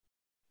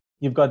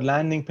you've got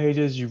landing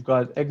pages, you've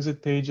got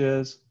exit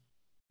pages,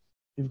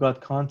 you've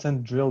got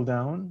content drill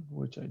down,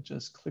 which I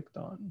just clicked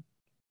on.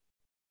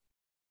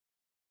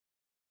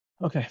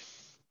 Okay,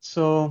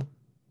 so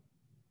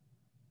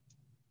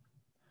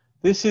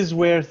this is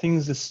where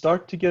things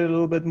start to get a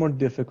little bit more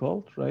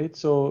difficult, right?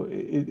 So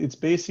it's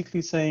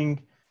basically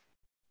saying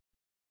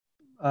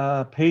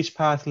page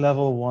path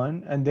level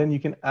 1, and then you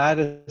can add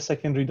a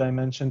secondary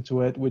dimension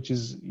to it, which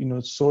is, you know,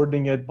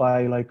 sorting it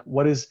by like,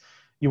 what is,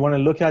 you want to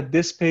look at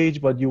this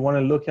page, but you want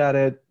to look at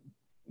it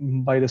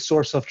by the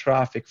source of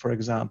traffic, for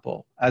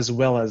example, as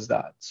well as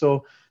that.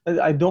 So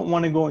I don't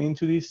want to go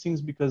into these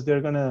things because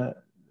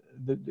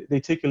they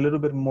take a little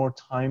bit more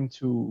time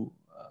to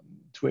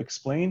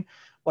explain.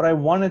 What I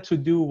wanted to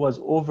do was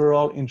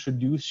overall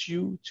introduce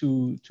you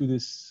to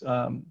this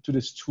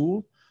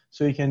tool,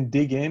 so you can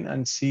dig in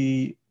and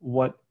see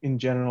what in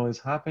general is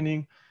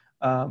happening.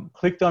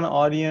 Clicked on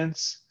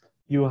audience,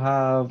 you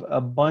have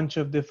a bunch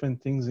of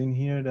different things in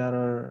here that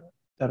are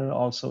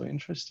also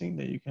interesting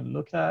that you can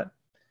look at.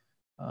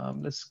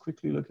 Let's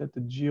quickly look at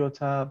the geo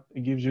tab.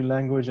 It gives you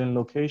language and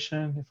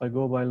location. If I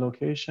go by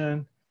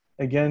location,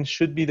 again,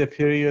 should be the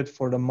period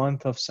for the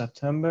month of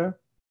September.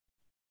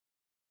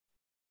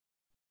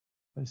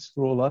 I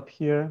scroll up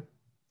here.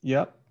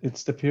 Yep,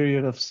 it's the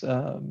period of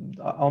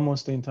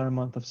almost the entire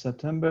month of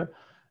September.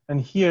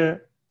 And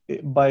here,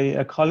 by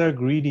a color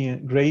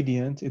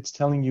gradient, it's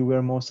telling you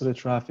where most of the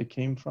traffic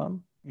came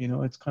from. You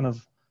know, it's kind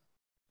of,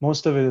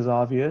 most of it is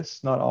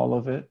obvious, not all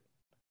of it.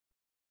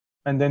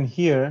 And then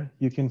here,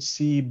 you can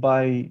see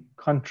by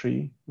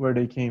country where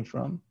they came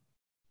from.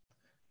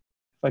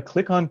 If I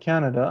click on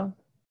Canada,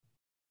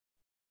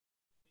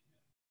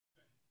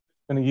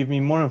 it's going to give me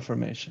more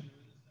information,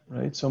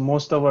 right? So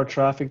most of our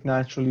traffic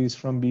naturally is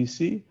from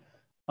BC,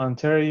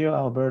 Ontario,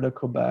 Alberta,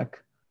 Quebec,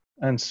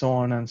 and so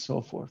on and so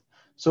forth.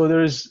 So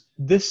there's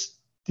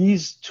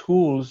these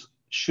tools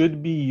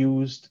should be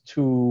used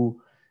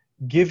to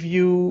give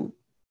you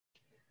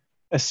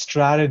a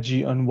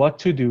strategy on what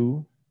to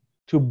do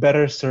to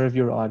better serve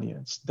your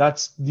audience.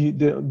 That's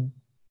the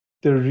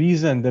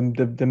reason,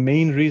 the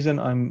main reason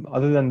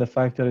other than the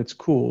fact that it's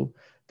cool,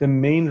 the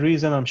main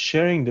reason I'm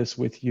sharing this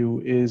with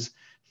you is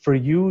for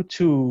you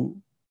to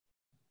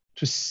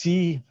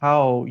see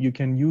how you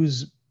can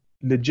use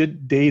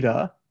legit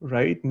data,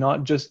 right?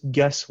 Not just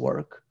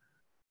guesswork,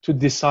 to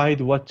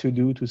decide what to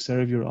do to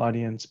serve your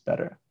audience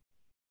better.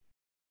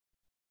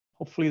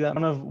 Hopefully that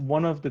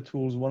one of the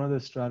tools, one of the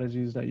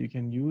strategies that you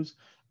can use.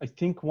 I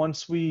think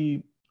once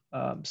we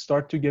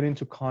start to get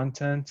into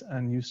content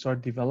and you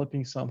start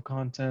developing some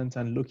content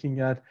and looking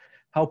at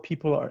how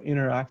people are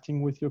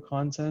interacting with your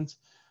content,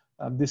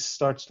 this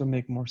starts to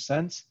make more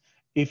sense.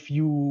 If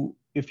you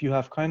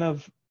have kind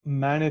of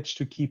managed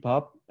to keep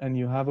up and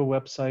you have a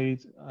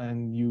website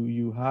and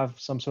you have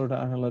some sort of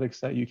analytics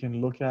that you can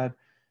look at,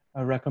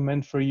 I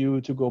recommend for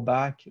you to go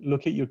back,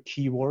 look at your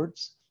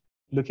keywords,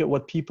 look at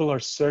what people are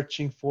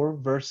searching for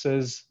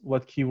versus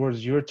what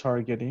keywords you're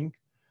targeting.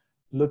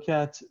 Look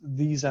at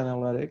these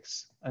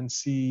analytics and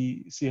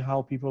see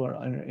how people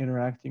are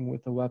interacting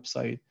with the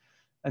website,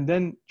 and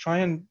then try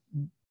and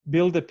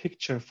build a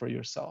picture for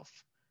yourself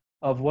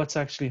of what's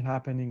actually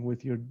happening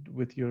with your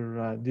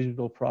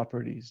digital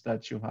properties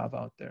that you have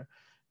out there.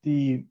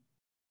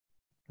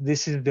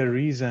 This is the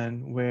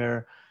reason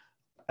where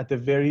at the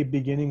very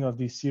beginning of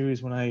this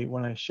series, when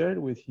I shared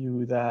with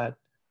you that,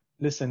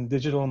 listen,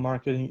 digital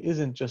marketing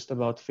isn't just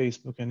about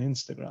Facebook and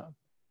Instagram.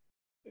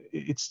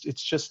 It's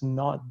just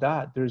not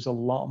that. There's a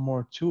lot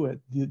more to it.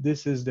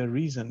 This is the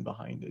reason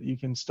behind it. You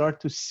can start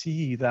to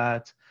see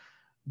that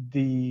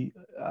the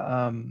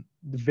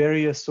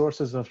various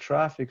sources of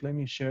traffic. Let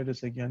me share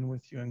this again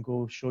with you and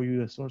go show you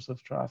the source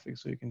of traffic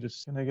so you can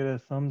just, can I get a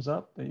thumbs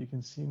up that you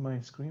can see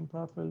my screen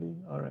properly?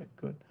 All right,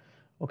 good.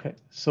 Okay,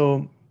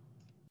 so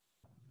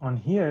on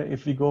here,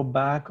 if we go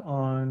back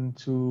on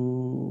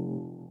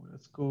to,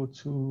 let's go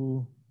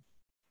to,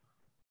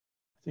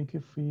 I think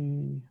if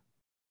we,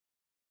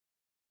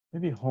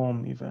 maybe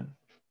home even.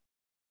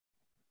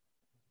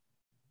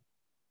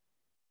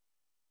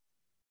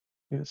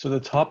 Yeah, so the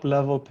top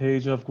level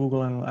page of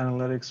Google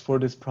Analytics for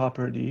this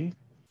property,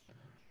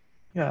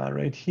 yeah,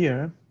 right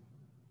here,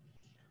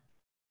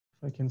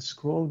 if I can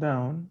scroll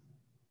down.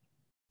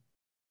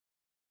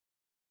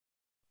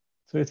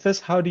 So it says,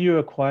 how do you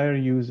acquire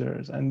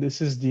users? And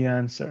this is the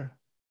answer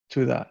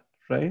to that,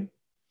 right?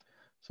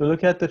 So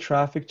look at the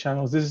traffic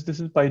channels. This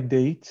is by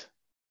date.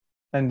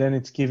 And then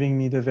it's giving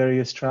me the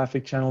various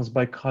traffic channels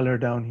by color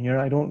down here.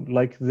 I don't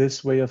like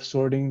this way of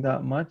sorting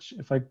that much.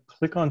 If I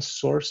click on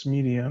source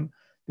medium,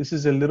 this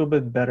is a little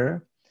bit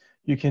better.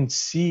 You can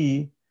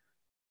see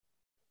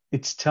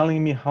it's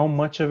telling me how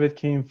much of it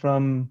came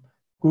from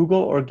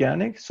Google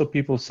organic, so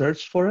people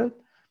searched for it,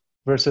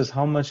 versus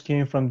how much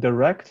came from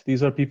direct.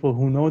 These are people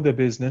who know the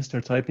business,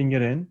 they're typing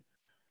it in,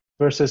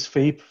 versus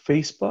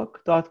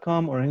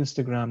Facebook.com or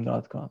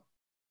Instagram.com.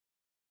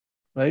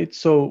 Right?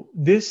 So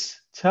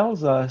this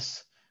tells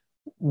us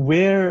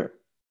where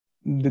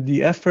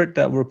the effort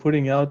that we're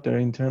putting out there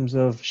in terms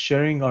of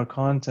sharing our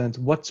content,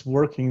 what's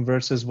working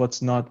versus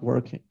what's not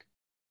working,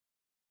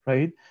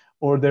 right?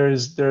 Or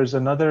there's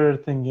another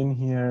thing in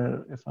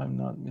here, if I'm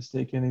not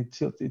mistaken,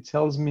 it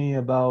tells me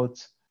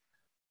about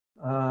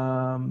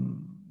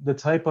the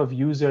type of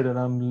user that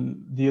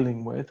I'm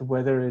dealing with,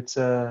 whether it's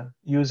a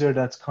user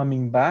that's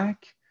coming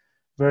back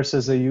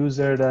versus a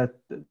user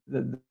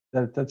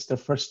that's the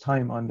first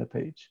time on the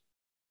page.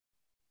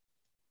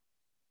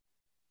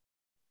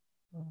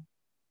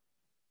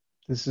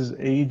 This is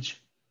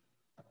age,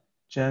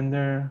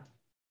 gender.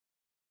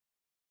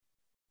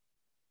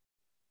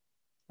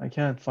 I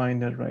can't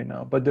find it right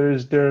now, but there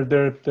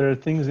are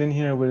things in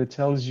here where it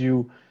tells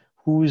you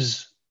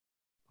who's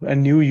a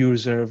new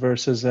user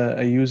versus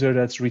a user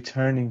that's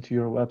returning to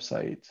your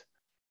website,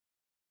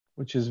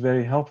 which is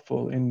very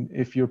helpful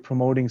if you're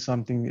promoting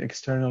something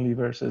externally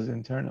versus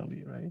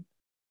internally, right?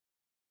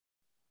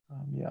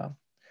 Yeah.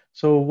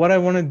 So what I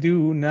want to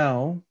do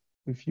now,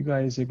 if you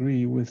guys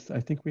agree with,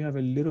 I think we have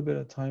a little bit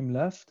of time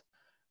left.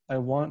 I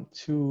want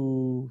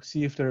to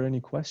see if there are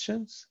any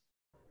questions.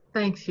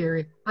 Thanks,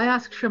 Yuri. I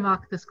asked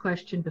Jamak this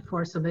question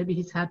before, so maybe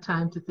he's had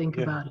time to think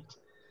about it.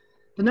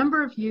 The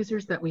number of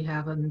users that we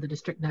have on the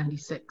District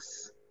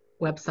 96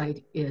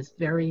 website is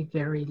very,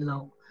 very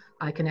low.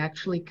 I can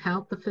actually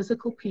count the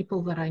physical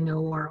people that I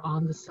know are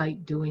on the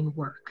site doing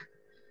work.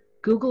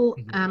 Google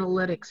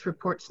Analytics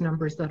reports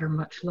numbers that are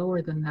much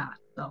lower than that,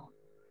 though.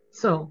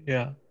 So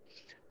yeah.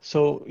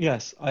 So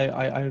yes,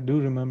 I do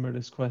remember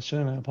this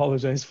question, and I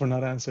apologize for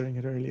not answering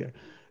it earlier.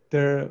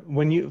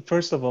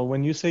 First of all,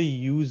 when you say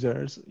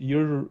users,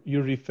 you're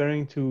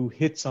referring to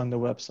hits on the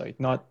website,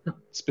 not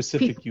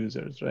specific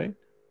users, right?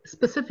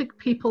 Specific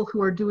people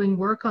who are doing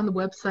work on the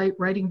website,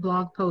 writing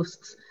blog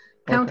posts,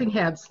 counting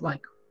heads,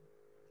 like.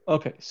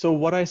 Okay, so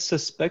what I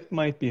suspect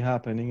might be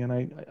happening,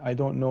 and I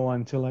don't know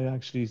until I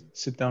actually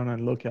sit down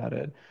and look at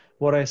it,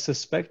 what I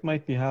suspect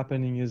might be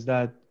happening is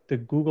that the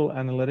Google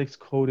Analytics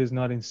code is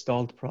not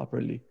installed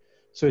properly.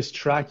 So it's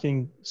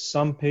tracking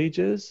some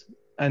pages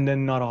and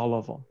then not all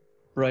of them.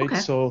 right?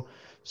 Okay.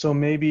 So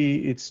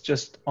maybe it's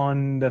just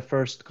on the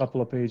first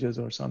couple of pages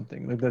or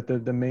something, like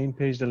the main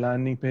page, the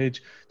landing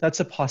page.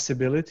 That's a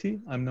possibility.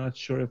 I'm not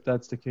sure if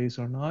that's the case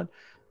or not.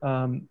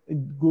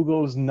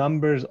 Google's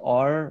numbers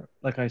are,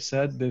 like I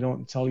said, they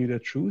don't tell you the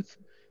truth,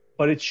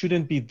 but it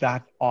shouldn't be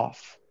that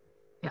off.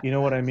 Yeah. You know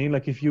what I mean?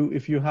 Like if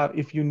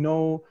you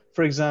know,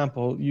 for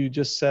example, you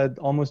just said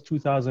almost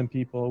 2,000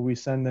 people we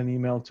send an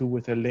email to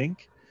with a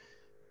link.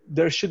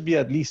 There should be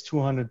at least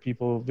 200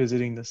 people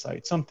visiting the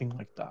site, something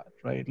like that,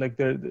 right? Like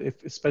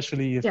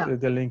especially if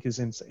the link is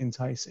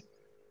enticing.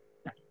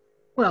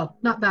 Well,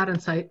 not that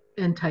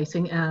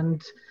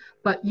enticing,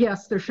 but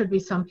yes, there should be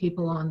some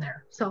people on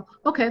there. So,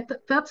 okay,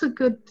 that's a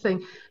good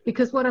thing,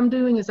 because what I'm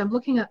doing is I'm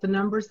looking at the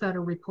numbers that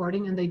are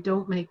reporting, and they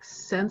don't make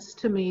sense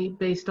to me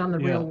based on the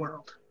real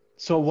world.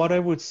 So what I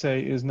would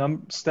say is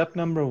step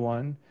number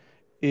one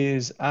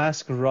is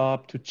ask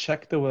Rob to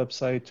check the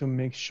website to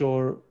make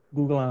sure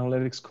Google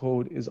Analytics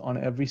code is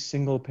on every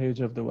single page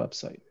of the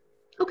website.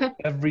 Okay.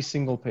 Every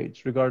single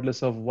page,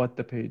 regardless of what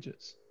the page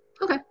is.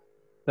 Okay.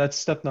 That's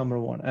step number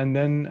one. And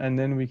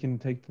then we can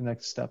take the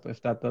next step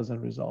if that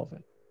doesn't resolve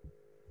it.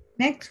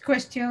 Next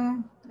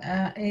question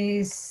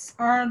is,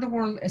 are the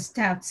world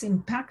stats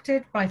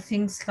impacted by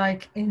things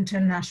like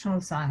international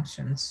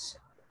sanctions?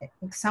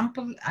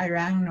 Example,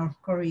 Iran, North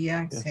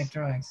Korea,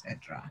 etc.,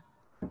 etc.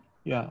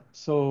 Yeah,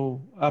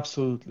 so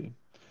absolutely.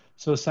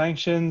 So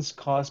sanctions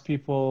cause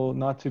people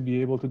not to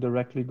be able to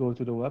directly go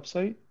to the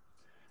website.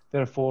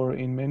 Therefore,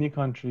 in many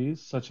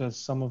countries, such as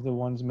some of the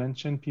ones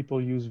mentioned,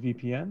 people use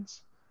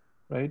VPNs,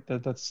 right?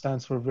 That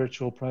stands for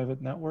virtual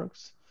private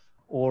networks,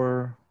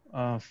 or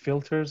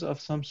filters of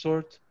some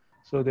sort.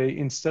 So they,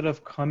 instead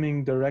of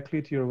coming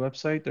directly to your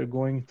website, they're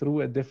going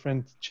through a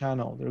different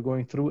channel. They're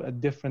going through a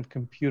different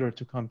computer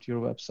to come to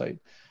your website.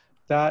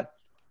 That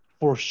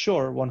for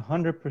sure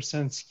 100%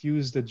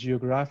 skews the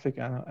geographic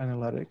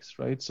analytics,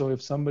 right? So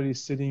if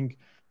somebody's sitting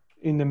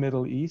in the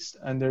Middle East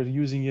and they're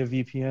using a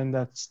VPN,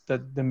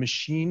 that the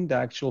machine, the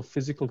actual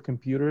physical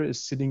computer,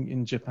 is sitting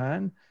in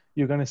Japan,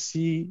 you're going to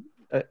see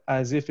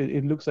as if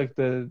it looks like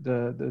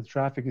the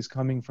traffic is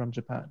coming from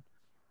Japan,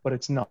 but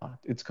it's not.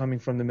 It's coming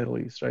from the Middle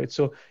East, right?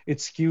 So it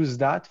skews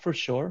that for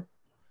sure,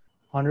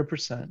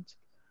 100%.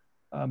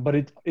 But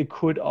it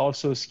could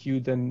also skew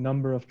the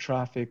number of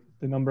traffic,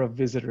 the number of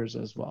visitors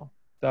as well.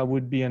 That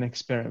would be an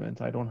experiment.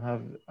 I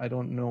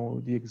don't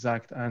know the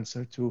exact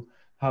answer to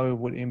how it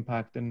would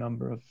impact the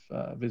number of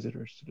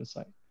visitors to the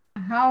site.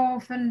 How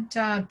often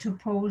to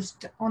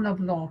post on a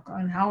blog,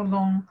 and how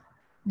long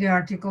the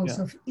articles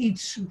of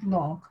each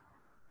blog?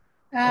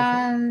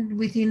 And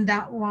within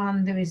that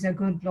one, there is a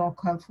good blog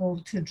helpful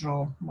to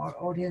draw more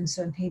audience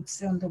and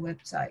hits on the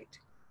website.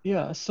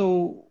 Yeah,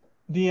 so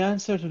the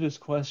answer to this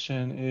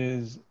question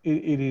is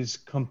it is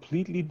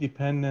completely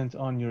dependent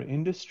on your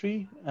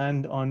industry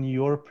and on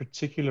your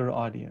particular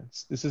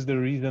audience. This is the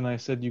reason I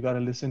said you got to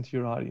listen to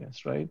your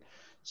audience, right?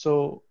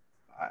 So,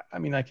 I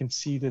mean, I can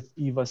see that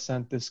Eva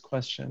sent this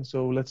question.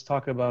 So let's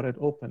talk about it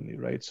openly,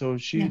 right? So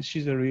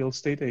she's a real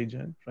estate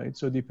agent, right?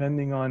 So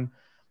depending on,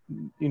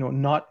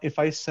 not if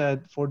I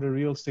said for the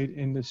real estate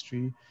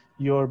industry,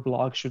 your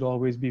blog should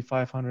always be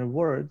 500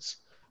 words,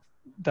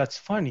 that's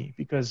funny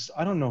because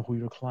I don't know who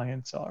your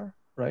clients are,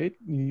 right?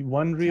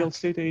 One real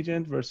estate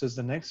agent versus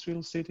the next real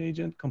estate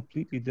agent,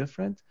 completely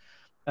different.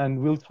 And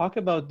we'll talk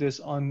about this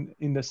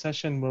in the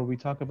session where we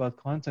talk about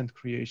content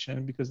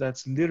creation, because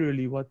that's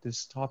literally what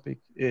this topic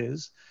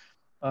is.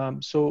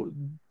 But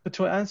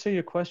to answer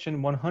your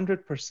question,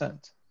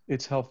 100%,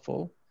 it's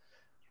helpful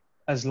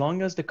as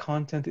long as the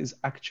content is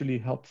actually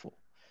helpful.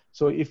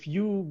 So if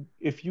you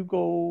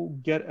go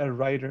get a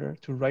writer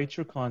to write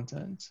your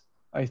content,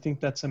 I think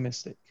that's a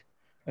mistake.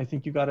 I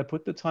think you got to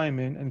put the time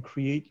in and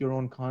create your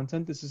own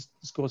content. This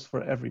goes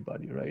for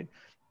everybody, right?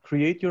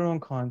 Create your own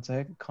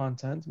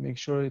content, make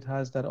sure it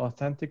has that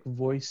authentic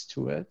voice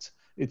to it.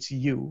 It's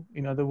you.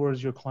 In other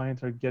words, your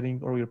clients are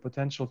getting, or your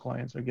potential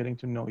clients are getting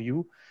to know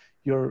you.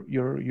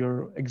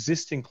 Your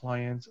existing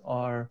clients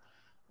are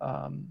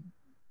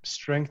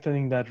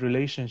strengthening that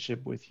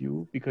relationship with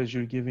you because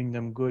you're giving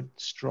them good,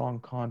 strong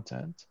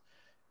content.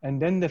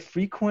 And then the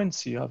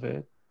frequency of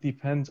it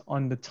depends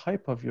on the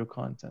type of your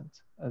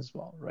content as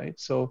well, right?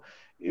 So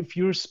if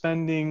you're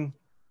spending,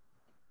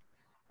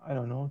 I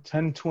don't know,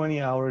 10,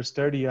 20 hours,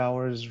 30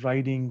 hours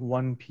writing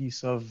one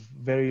piece of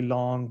very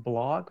long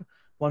blog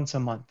once a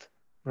month,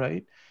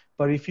 right?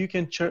 But if you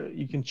can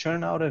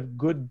churn out a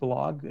good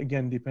blog,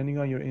 again, depending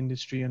on your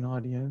industry and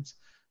audience,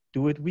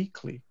 do it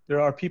weekly.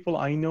 There are people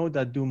I know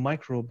that do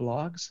micro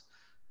blogs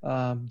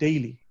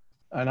daily,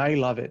 and I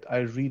love it. I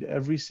read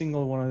every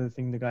single one of the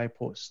things the guy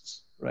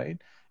posts, right?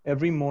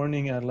 Every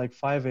morning at like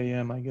 5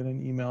 a.m., I get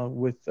an email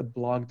with a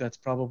blog that's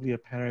probably a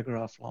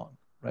paragraph long,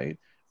 right?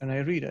 And I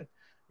read it.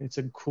 It's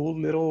a cool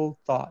little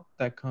thought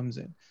that comes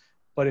in.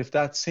 But if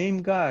that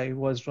same guy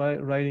was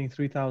writing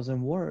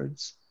 3,000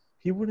 words,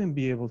 he wouldn't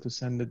be able to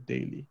send it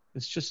daily.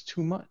 It's just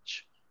too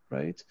much,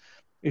 right?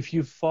 If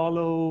you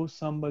follow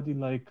somebody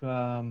like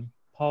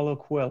Paulo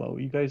Coelho,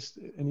 you guys,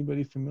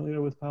 anybody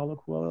familiar with Paulo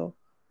Coelho?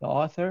 the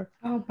author.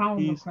 Oh,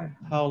 Paulo Coelho.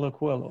 Paulo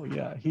Coelho,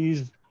 yeah.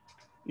 He's,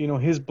 you know,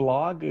 his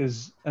blog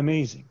is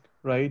amazing,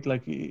 right?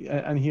 Like,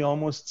 and he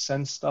almost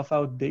sends stuff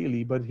out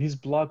daily, but his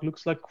blog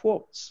looks like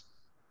quotes.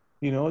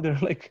 You know, they're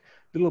like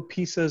little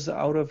pieces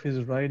out of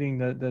his writing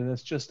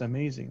that's just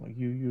amazing. Like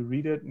you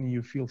read it and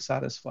you feel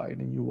satisfied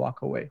and you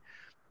walk away.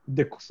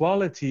 The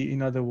quality,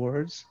 in other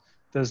words,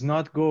 does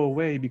not go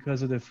away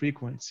because of the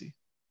frequency.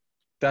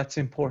 That's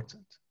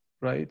important,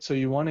 right? So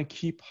you want to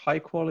keep high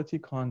quality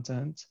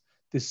content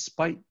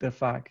despite the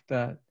fact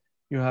that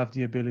you have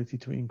the ability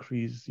to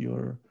increase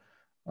your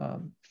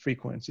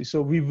frequency.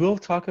 So we will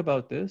talk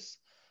about this.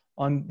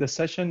 On the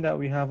session that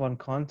we have on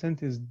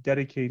content is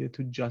dedicated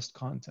to just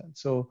content.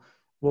 So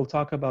I'll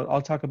talk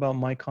about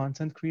my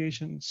content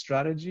creation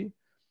strategy,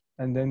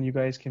 and then you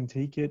guys can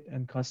take it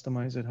and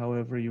customize it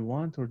however you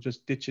want, or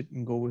just ditch it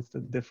and go with a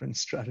different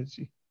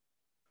strategy.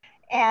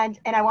 And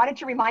I wanted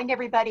to remind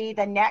everybody,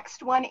 the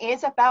next one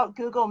is about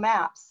Google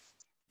Maps.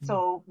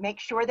 So make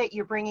sure that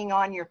you're bringing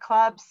on your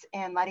clubs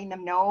and letting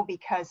them know,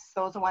 because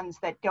those ones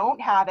that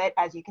don't have it,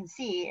 as you can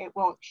see, it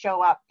won't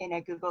show up in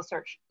a Google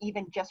search,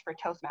 even just for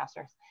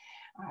Toastmasters.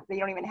 They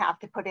don't even have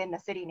to put in the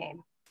city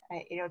name.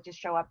 It'll just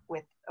show up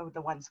with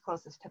the ones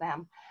closest to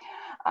them.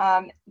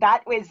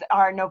 That was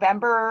our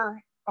November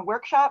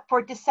workshop.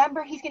 For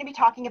December, he's going to be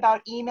talking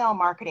about email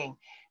marketing.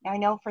 Now, I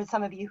know for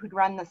some of you who'd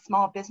run the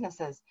small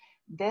businesses,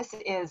 this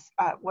is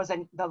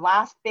the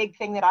last big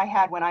thing that I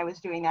had when I was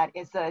doing that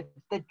is the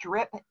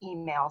drip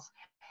emails.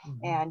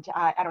 Mm-hmm. And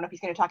I don't know if he's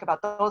going to talk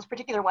about those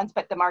particular ones,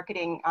 but the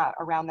marketing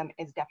around them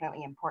is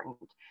definitely important.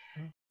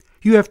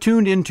 You have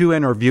tuned into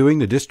and are viewing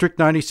the District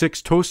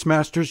 96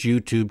 Toastmasters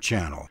YouTube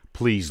channel.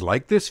 Please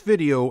like this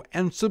video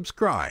and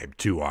subscribe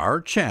to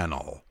our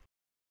channel.